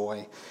with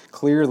joy.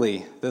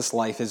 Clearly, this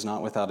life is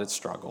not without its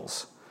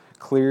struggles.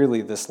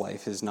 Clearly, this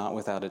life is not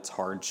without its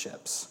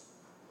hardships.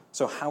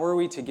 So how are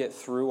we to get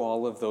through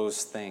all of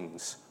those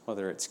things,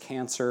 whether it's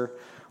cancer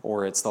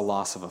or it's the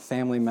loss of a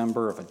family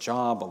member, of a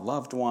job, a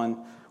loved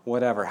one,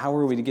 whatever? How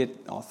are we to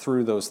get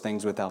through those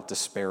things without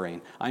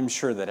despairing? I'm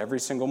sure that every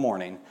single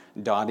morning,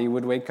 Dottie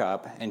would wake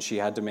up and she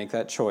had to make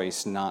that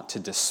choice not to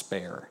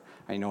despair.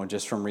 I know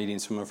just from reading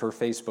some of her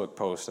Facebook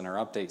posts and her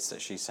updates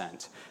that she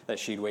sent, that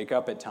she'd wake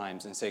up at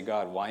times and say,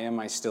 God, why am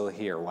I still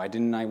here? Why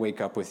didn't I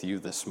wake up with you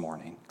this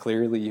morning?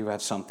 Clearly you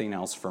have something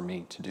else for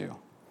me to do.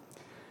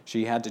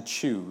 She had to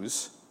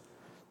choose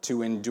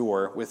to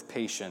endure with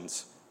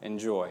patience and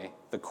joy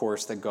the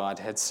course that God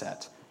had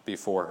set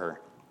before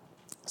her.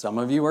 Some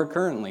of you are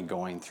currently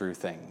going through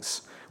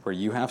things where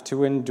you have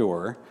to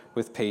endure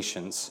with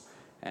patience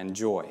and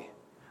joy.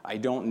 I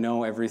don't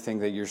know everything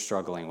that you're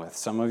struggling with.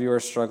 Some of you are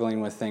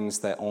struggling with things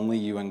that only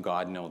you and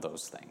God know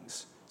those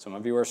things. Some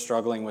of you are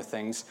struggling with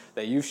things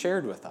that you've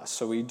shared with us,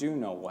 so we do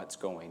know what's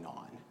going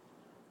on.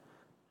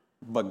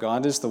 But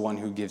God is the one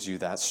who gives you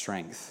that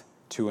strength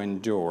to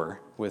endure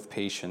with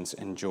patience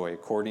and joy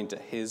according to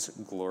his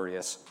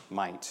glorious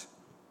might.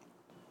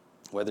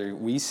 Whether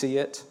we see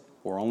it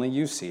or only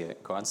you see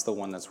it, God's the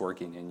one that's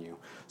working in you.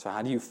 So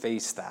how do you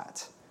face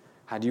that?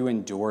 How do you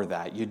endure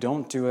that? You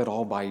don't do it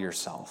all by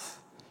yourself.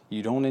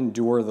 You don't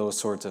endure those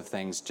sorts of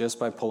things just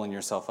by pulling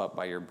yourself up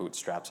by your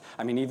bootstraps.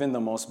 I mean, even the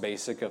most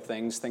basic of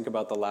things, think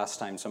about the last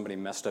time somebody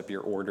messed up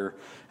your order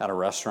at a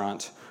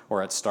restaurant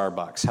or at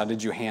Starbucks. How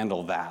did you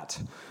handle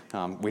that?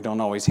 We don't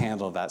always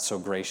handle that so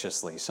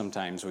graciously.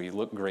 Sometimes we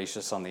look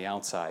gracious on the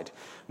outside,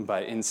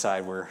 but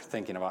inside we're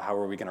thinking about how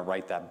are we going to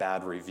write that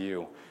bad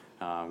review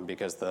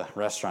because the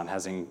restaurant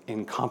has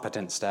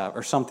incompetent staff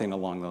or something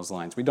along those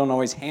lines. We don't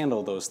always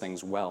handle those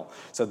things well.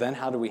 So then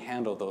how do we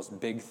handle those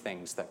big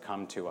things that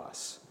come to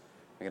us?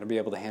 We're going to be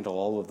able to handle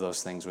all of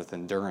those things with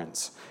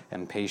endurance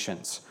and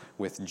patience,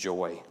 with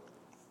joy.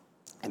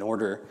 In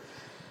order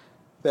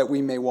that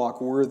we may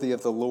walk worthy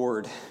of the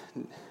Lord,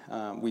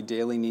 we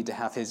daily need to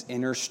have his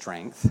inner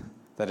strength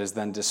that is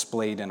then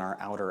displayed in our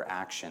outer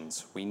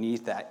actions. We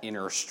need that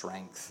inner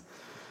strength.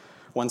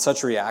 One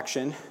such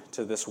reaction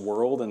to this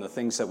world and the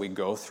things that we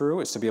go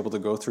through is to be able to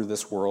go through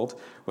this world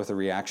with a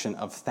reaction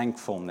of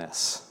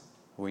thankfulness.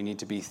 We need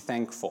to be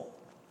thankful.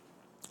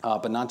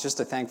 But not just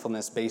a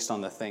thankfulness based on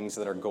the things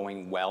that are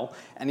going well.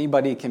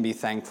 Anybody can be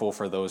thankful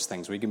for those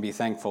things. We can be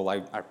thankful. I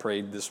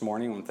prayed this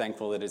morning. I'm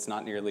thankful that it's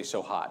not nearly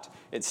so hot.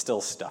 It's still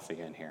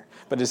stuffy in here,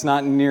 but it's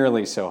not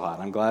nearly so hot.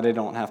 I'm glad I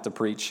don't have to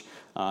preach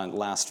on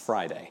last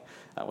Friday.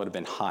 That would have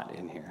been hot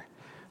in here.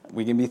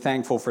 We can be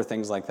thankful for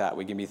things like that.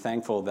 We can be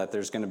thankful that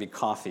there's going to be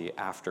coffee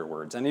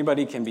afterwards.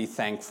 Anybody can be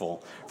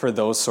thankful for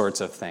those sorts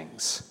of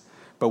things.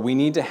 But we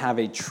need to have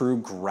a true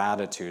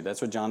gratitude.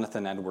 That's what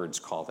Jonathan Edwards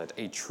called it,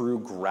 a true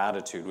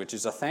gratitude, which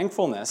is a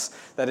thankfulness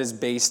that is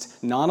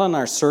based not on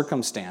our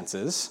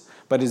circumstances,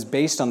 but is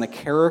based on the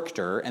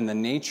character and the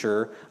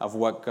nature of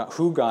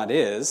who God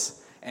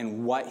is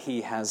and what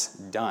he has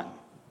done.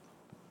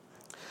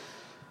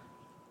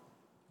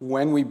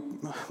 When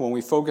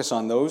we focus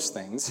on those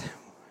things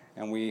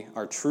and we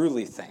are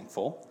truly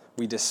thankful,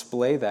 we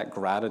display that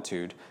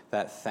gratitude,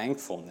 that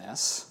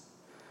thankfulness.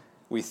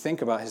 We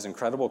think about his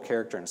incredible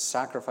character and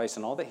sacrifice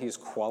and all that he's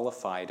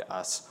qualified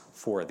us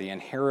for, the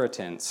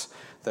inheritance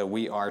that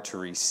we are to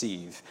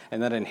receive.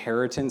 And that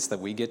inheritance that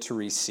we get to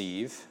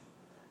receive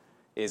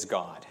is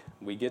God.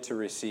 We get to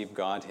receive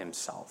God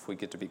himself. We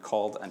get to be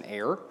called an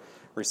heir,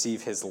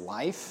 receive his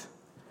life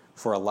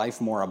for a life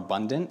more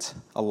abundant,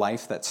 a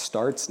life that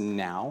starts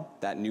now.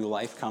 That new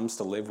life comes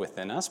to live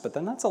within us, but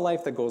then that's a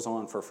life that goes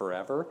on for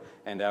forever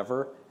and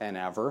ever and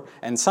ever.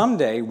 And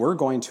someday we're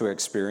going to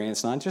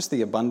experience not just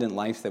the abundant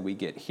life that we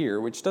get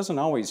here, which doesn't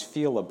always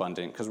feel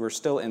abundant because we're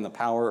still in the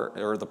power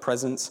or the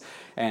presence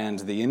and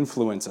the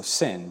influence of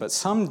sin, but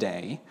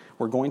someday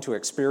we're going to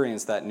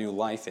experience that new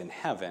life in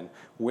heaven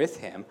with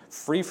him,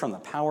 free from the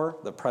power,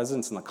 the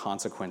presence, and the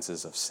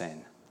consequences of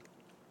sin.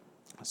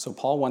 So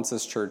Paul wants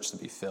this church to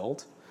be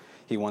filled.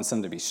 He wants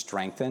them to be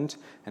strengthened,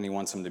 and he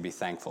wants them to be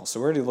thankful. So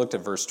we already looked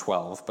at verse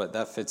 12, but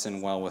that fits in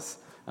well with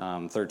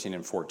 13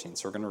 and 14.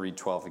 So we're going to read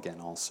 12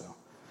 again also.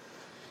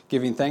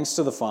 Giving thanks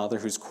to the Father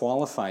who's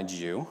qualified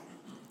you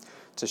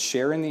to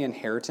share in the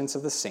inheritance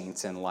of the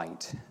saints in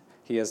light.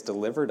 He has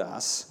delivered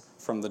us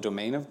from the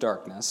domain of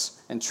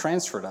darkness and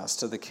transferred us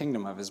to the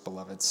kingdom of his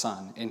beloved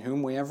Son, in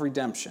whom we have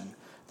redemption,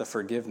 the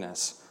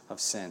forgiveness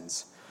of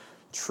sins.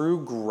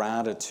 True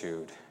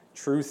gratitude,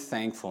 true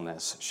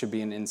thankfulness should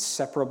be an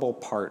inseparable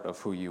part of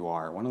who you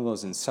are, one of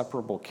those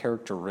inseparable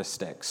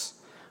characteristics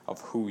of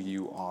who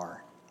you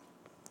are.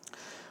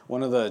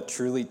 One of the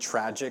truly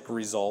tragic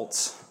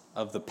results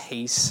of the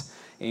pace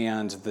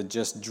and the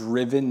just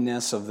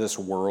drivenness of this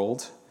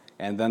world,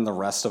 and then the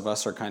rest of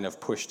us are kind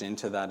of pushed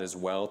into that as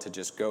well, to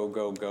just go,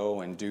 go,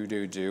 go, and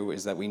do,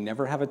 is that we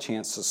never have a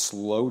chance to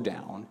slow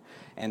down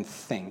and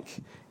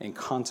think and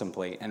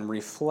contemplate and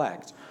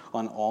reflect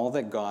on all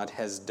that God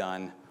has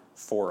done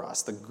for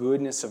us, the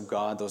goodness of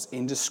God, those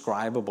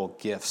indescribable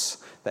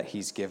gifts that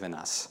he's given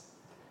us.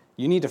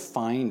 You need to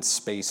find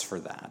space for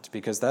that,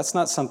 because that's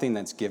not something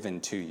that's given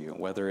to you,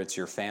 whether it's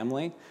your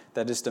family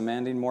that is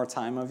demanding more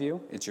time of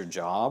you, it's your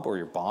job or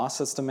your boss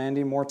that's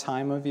demanding more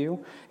time of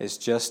you, it's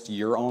just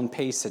your own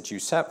pace that you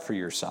set for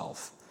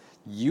yourself.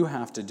 You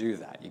have to do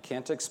that. You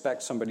can't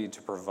expect somebody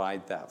to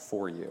provide that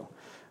for you.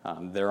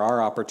 There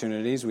are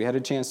opportunities. We had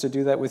a chance to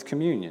do that with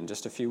communion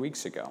just a few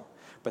weeks ago.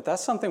 But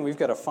that's something we've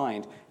got to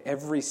find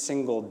every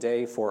single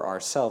day for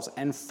ourselves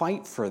and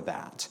fight for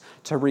that,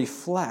 to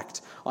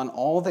reflect on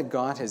all that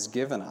God has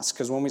given us.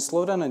 Because when we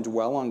slow down and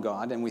dwell on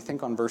God and we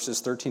think on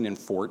verses 13 and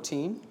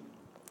 14,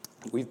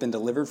 we've been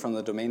delivered from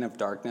the domain of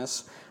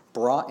darkness,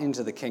 brought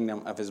into the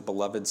kingdom of his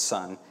beloved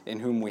Son, in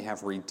whom we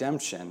have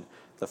redemption,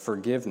 the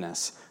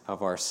forgiveness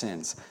of our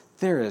sins.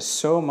 There is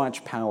so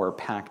much power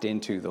packed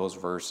into those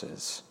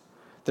verses.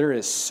 There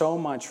is so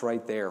much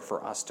right there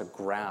for us to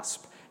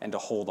grasp and to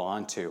hold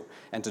on to,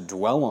 and to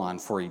dwell on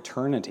for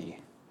eternity,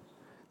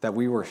 that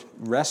we were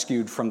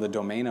rescued from the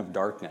domain of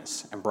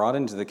darkness and brought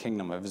into the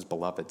kingdom of his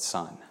beloved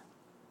Son.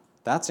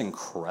 That's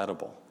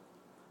incredible.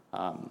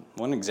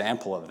 One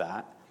example of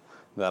that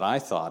I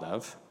thought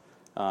of,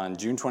 on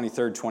June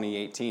 23rd,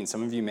 2018,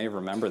 some of you may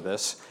remember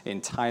this,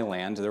 in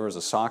Thailand, there was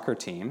a soccer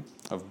team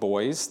of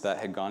boys that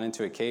had gone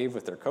into a cave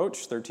with their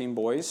coach, 13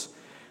 boys.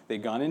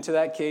 They'd gone into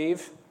that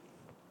cave,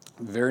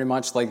 very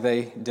much like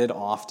they did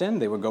often.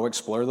 They would go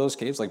explore those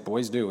caves like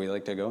boys do. We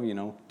like to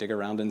go, dig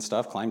around and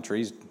stuff, climb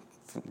trees,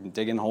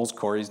 dig in holes.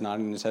 Corey's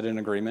nodding his head in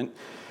agreement.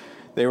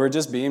 They were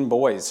just being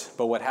boys.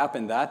 But what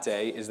happened that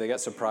day is they got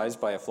surprised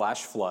by a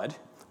flash flood,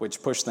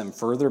 which pushed them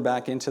further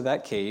back into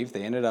that cave.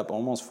 They ended up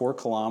almost 4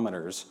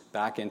 kilometers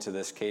back into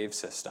this cave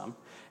system.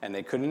 And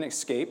they couldn't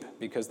escape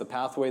because the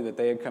pathway that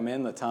they had come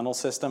in, the tunnel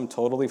system,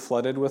 totally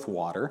flooded with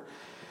water.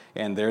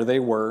 And there they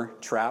were,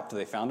 trapped.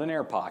 They found an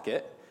air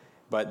pocket.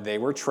 But they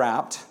were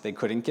trapped. They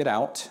couldn't get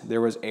out.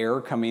 There was air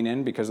coming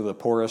in because of the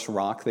porous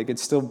rock. They could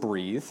still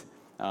breathe,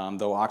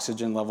 though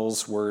oxygen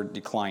levels were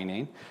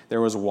declining. There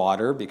was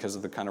water because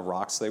of the kind of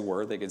rocks they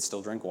were. They could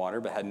still drink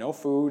water, but had no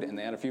food, and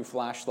they had a few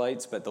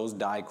flashlights, but those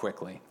die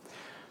quickly.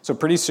 So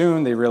pretty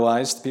soon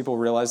people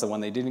realized that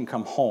when they didn't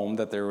come home,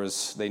 that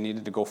they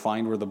needed to go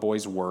find where the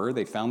boys were.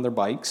 They found their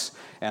bikes,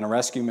 and a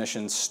rescue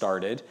mission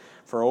started.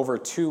 For over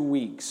 2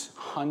 weeks,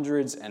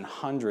 hundreds and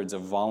hundreds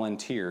of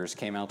volunteers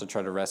came out to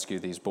try to rescue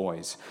these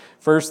boys.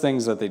 First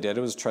things that they did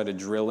was try to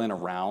drill in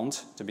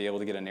around to be able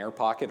to get an air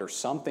pocket or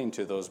something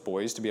to those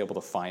boys to be able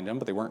to find them,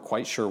 but they weren't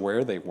quite sure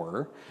where they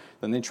were.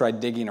 Then they tried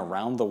digging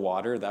around the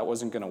water. That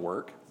wasn't going to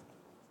work.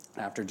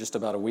 After just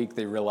about a week,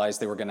 they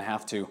realized they were going to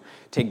have to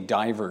take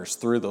divers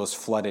through those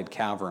flooded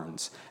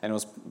caverns. And it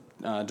was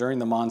during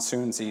the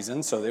monsoon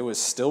season, so it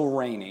was still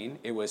raining.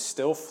 It was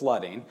still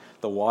flooding.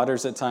 The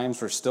waters at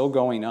times were still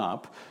going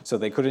up, so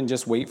they couldn't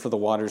just wait for the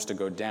waters to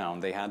go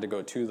down. They had to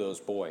go to those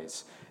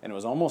boys. And it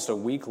was almost a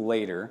week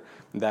later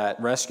that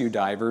rescue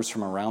divers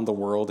from around the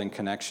world in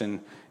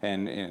connection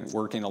and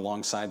working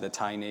alongside the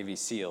Thai Navy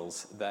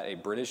SEALs, that a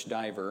British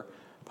diver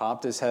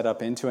popped his head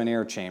up into an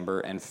air chamber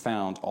and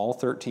found all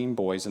 13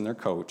 boys and their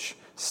coach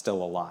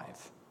still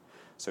alive.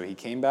 So he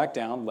came back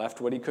down, left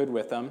what he could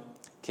with them,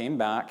 came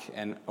back,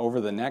 and over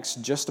the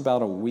next just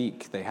about a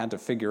week, they had to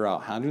figure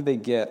out how do they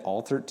get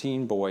all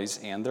 13 boys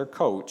and their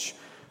coach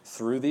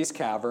through these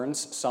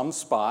caverns. Some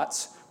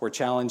spots were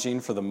challenging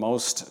for the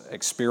most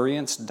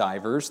experienced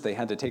divers. They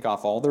had to take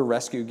off all their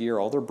rescue gear,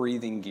 all their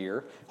breathing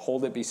gear,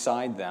 hold it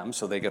beside them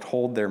so they could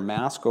hold their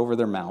mask over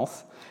their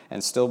mouth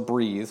and still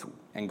breathe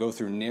and go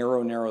through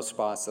narrow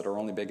spots that are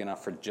only big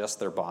enough for just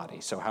their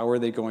body. So how are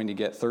they going to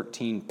get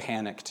 13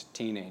 panicked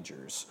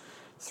teenagers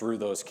through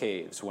those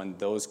caves when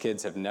those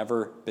kids have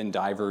never been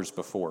divers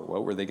before?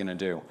 What were they going to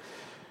do?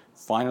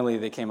 Finally,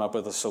 they came up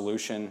with a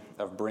solution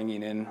of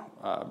bringing in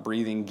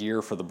breathing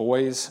gear for the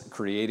boys,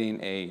 creating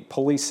a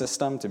pulley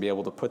system to be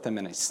able to put them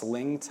in a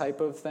sling type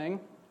of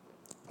thing,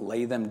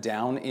 lay them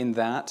down in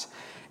that,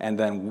 and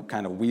then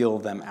kind of wheel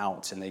them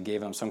out. And they gave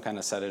them some kind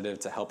of sedative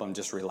to help them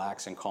just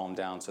relax and calm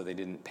down so they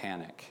didn't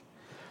panic.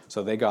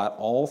 So they got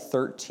all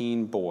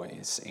 13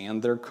 boys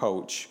and their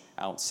coach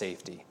out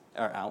safely,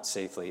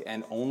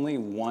 and only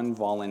one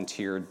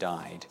volunteer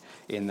died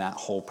in that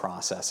whole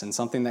process, and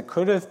something that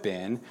could have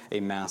been a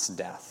mass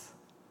death.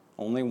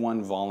 Only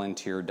one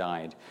volunteer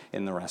died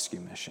in the rescue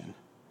mission.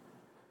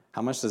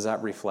 How much does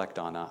that reflect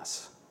on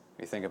us?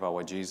 We think about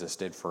what Jesus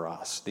did for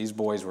us. These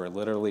boys were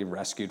literally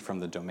rescued from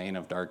the domain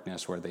of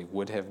darkness where they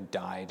would have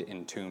died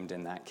entombed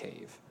in that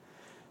cave.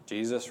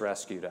 Jesus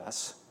rescued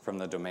us from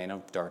the domain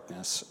of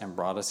darkness and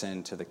brought us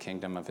into the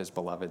kingdom of his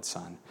beloved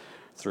Son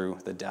through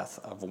the death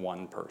of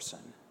one person.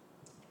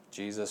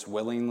 Jesus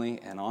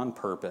willingly and on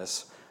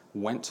purpose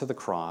went to the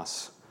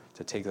cross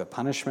to take the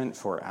punishment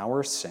for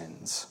our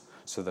sins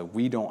so that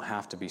we don't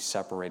have to be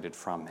separated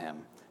from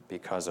him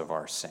because of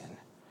our sin.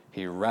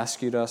 He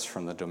rescued us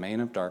from the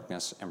domain of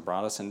darkness and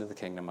brought us into the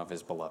kingdom of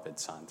his beloved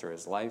Son through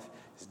his life,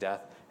 his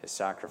death, his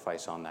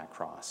sacrifice on that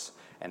cross.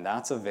 And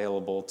that's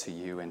available to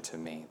you and to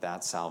me.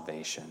 That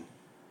salvation.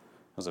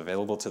 It was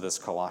available to this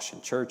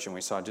Colossian church, and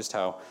we saw just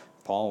how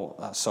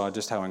Paul saw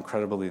just how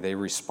incredibly they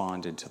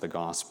responded to the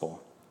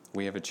gospel.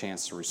 We have a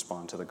chance to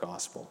respond to the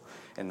gospel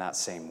in that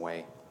same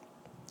way.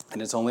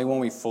 And it's only when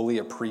we fully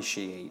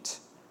appreciate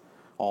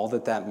all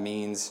that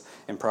means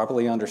and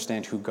properly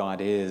understand who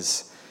God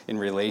is in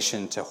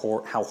relation to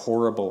how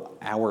horrible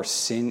our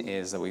sin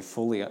is that we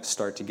fully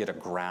start to get a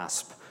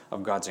grasp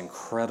of God's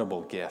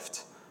incredible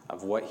gift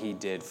of what he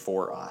did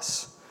for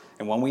us.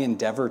 And when we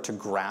endeavor to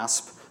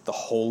grasp the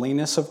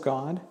holiness of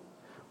God,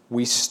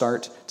 we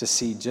start to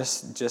see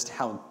just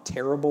how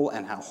terrible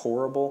and how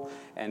horrible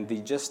and the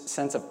just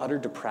sense of utter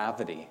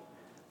depravity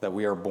that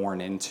we are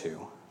born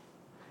into.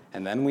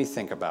 And then when we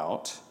think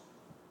about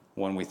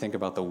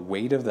the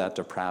weight of that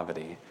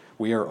depravity,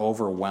 we are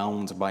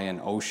overwhelmed by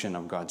an ocean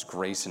of God's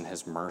grace and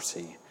his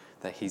mercy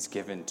that he's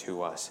given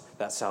to us,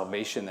 that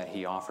salvation that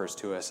he offers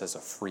to us as a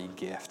free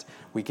gift.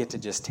 We get to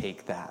just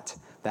take that.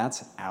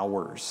 That's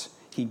ours.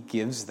 He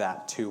gives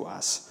that to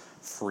us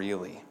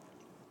freely.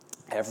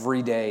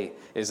 Every day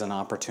is an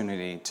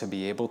opportunity to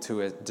be able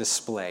to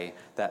display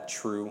that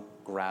true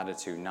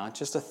gratitude, not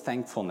just a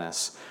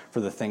thankfulness for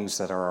the things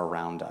that are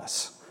around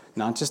us,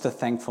 not just a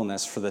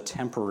thankfulness for the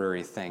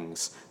temporary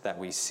things that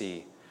we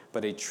see,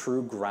 but a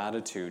true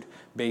gratitude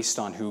based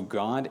on who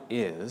God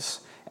is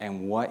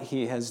and what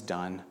he has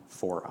done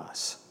for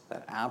us.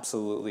 That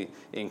absolutely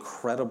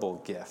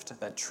incredible gift,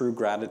 that true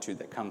gratitude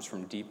that comes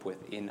from deep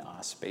within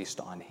us based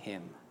on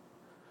him.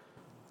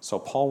 So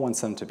Paul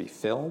wants them to be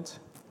filled.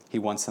 He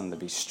wants them to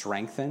be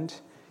strengthened.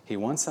 He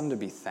wants them to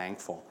be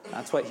thankful.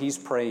 That's what he's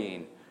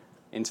praying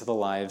into the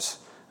lives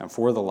and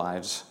for the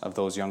lives of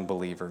those young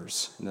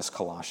believers in this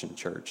Colossian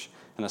church.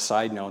 And a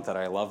side note that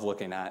I love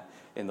looking at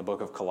in the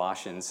book of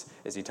Colossians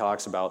is he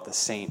talks about the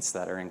saints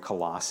that are in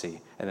Colossae.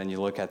 And then you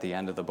look at the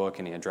end of the book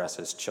and he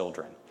addresses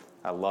children.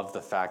 I love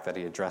the fact that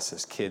he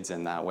addresses kids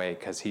in that way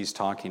because he's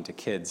talking to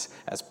kids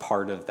as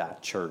part of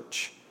that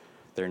church.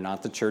 They're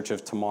not the church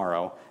of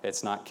tomorrow.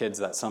 It's not kids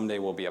that someday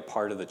will be a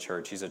part of the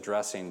church. He's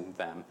addressing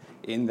them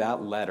in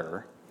that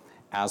letter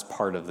as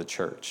part of the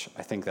church.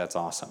 I think that's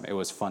awesome. It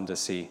was fun to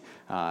see.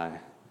 If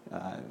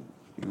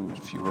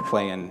you were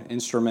playing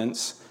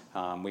instruments,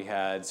 we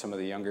had some of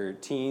the younger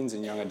teens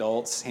and young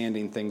adults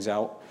handing things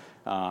out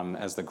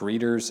as the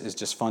greeters. It's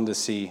just fun to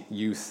see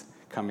youth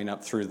coming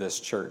up through this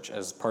church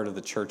as part of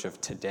the church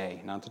of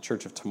today. Not the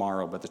church of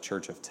tomorrow, but the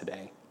church of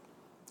today.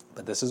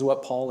 But this is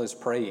what Paul is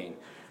praying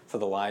for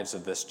the lives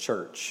of this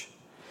church.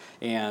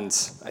 And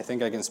I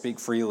think I can speak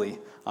freely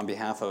on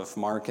behalf of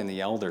Mark and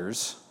the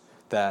elders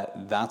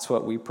that that's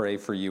what we pray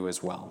for you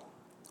as well.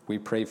 We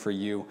pray for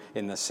you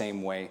in the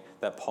same way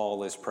that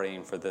Paul is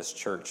praying for this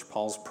church.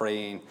 Paul's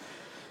praying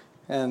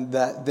and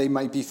that they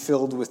might be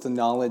filled with the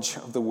knowledge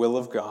of the will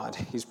of God.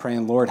 He's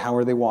praying, Lord, how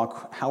are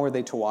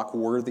they to walk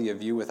worthy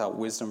of you without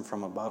wisdom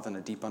from above and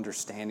a deep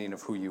understanding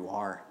of who you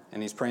are?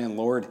 And he's praying,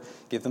 Lord,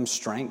 give them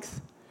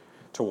strength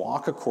to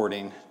walk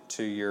according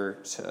to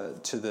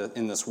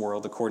in this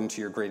world, according to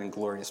your great and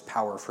glorious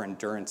power for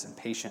endurance and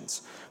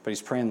patience. But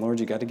he's praying, Lord,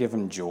 you got to give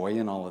them joy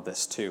in all of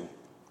this too.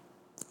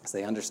 As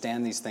they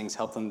understand these things,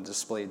 help them to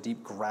display a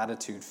deep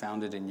gratitude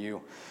founded in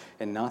you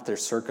and not their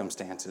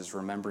circumstances,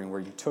 remembering where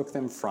you took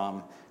them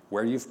from,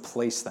 where you've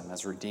placed them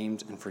as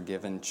redeemed and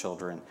forgiven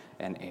children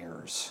and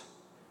heirs.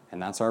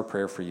 And that's our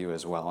prayer for you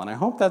as well. And I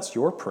hope that's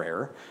your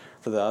prayer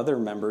for the other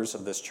members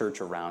of this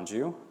church around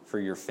you, for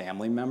your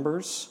family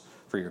members,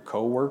 for your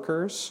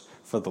co-workers,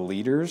 for the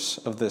leaders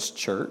of this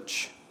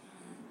church.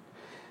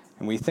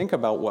 And we think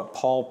about what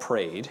Paul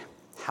prayed,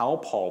 how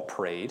Paul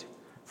prayed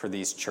for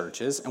these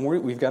churches. And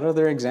we've got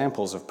other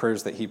examples of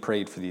prayers that he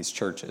prayed for these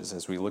churches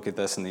as we look at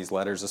this in these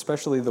letters,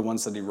 especially the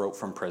ones that he wrote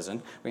from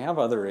prison. We have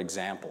other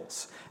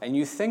examples. And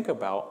you think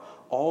about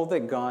all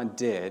that God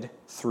did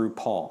through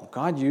Paul.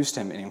 God used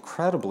him in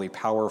incredibly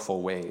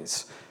powerful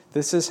ways.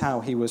 This is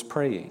how he was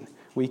praying.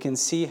 We can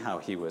see how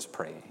he was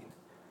praying.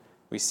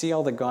 We see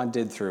all that God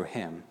did through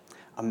him.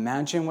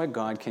 Imagine what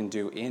God can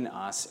do in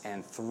us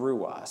and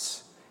through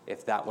us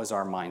if that was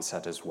our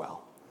mindset as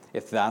well,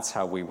 if that's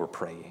how we were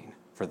praying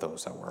for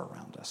those that were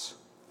around us.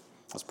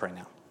 Let's pray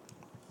now.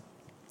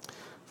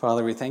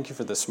 Father, we thank you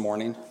for this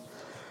morning.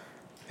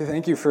 We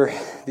thank you for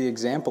the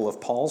example of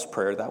Paul's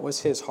prayer. That was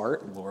his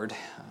heart, Lord.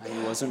 He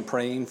wasn't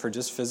praying for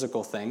just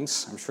physical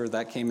things. I'm sure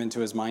that came into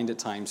his mind at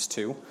times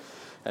too,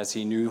 as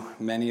he knew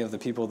many of the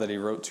people that he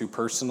wrote to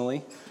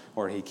personally,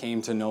 or he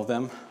came to know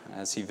them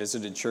as he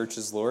visited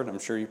churches, Lord. I'm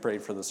sure he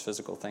prayed for those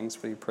physical things,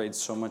 but he prayed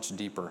so much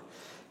deeper.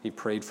 He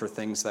prayed for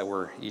things that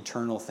were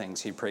eternal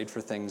things. He prayed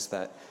for things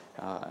that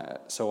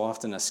so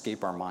often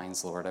escape our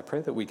minds, Lord. I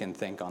pray that we can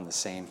think on the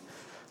same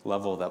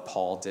level that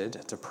Paul did,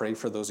 to pray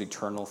for those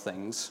eternal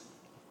things.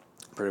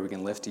 I pray we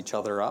can lift each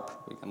other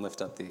up. We can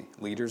lift up the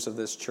leaders of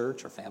this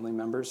church, our family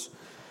members.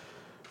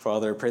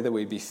 Father, I pray that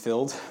we be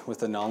filled with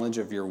the knowledge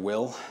of your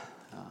will,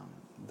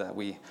 that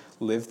we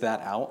live that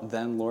out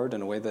then, Lord,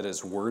 in a way that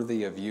is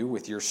worthy of you,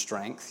 with your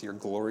strength, your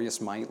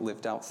glorious might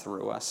lived out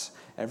through us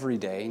every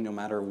day, no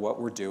matter what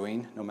we're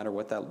doing, no matter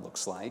what that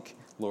looks like.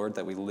 Lord,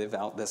 that we live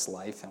out this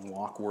life and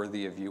walk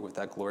worthy of you with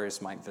that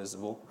glorious might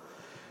visible,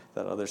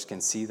 that others can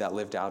see that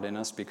lived out in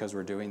us because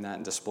we're doing that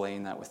and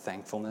displaying that with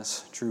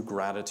thankfulness, true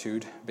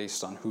gratitude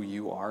based on who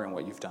you are and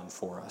what you've done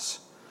for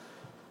us.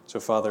 So,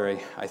 Father,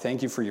 I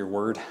thank you for your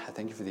word. I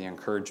thank you for the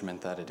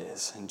encouragement that it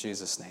is. In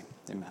Jesus' name,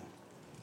 amen.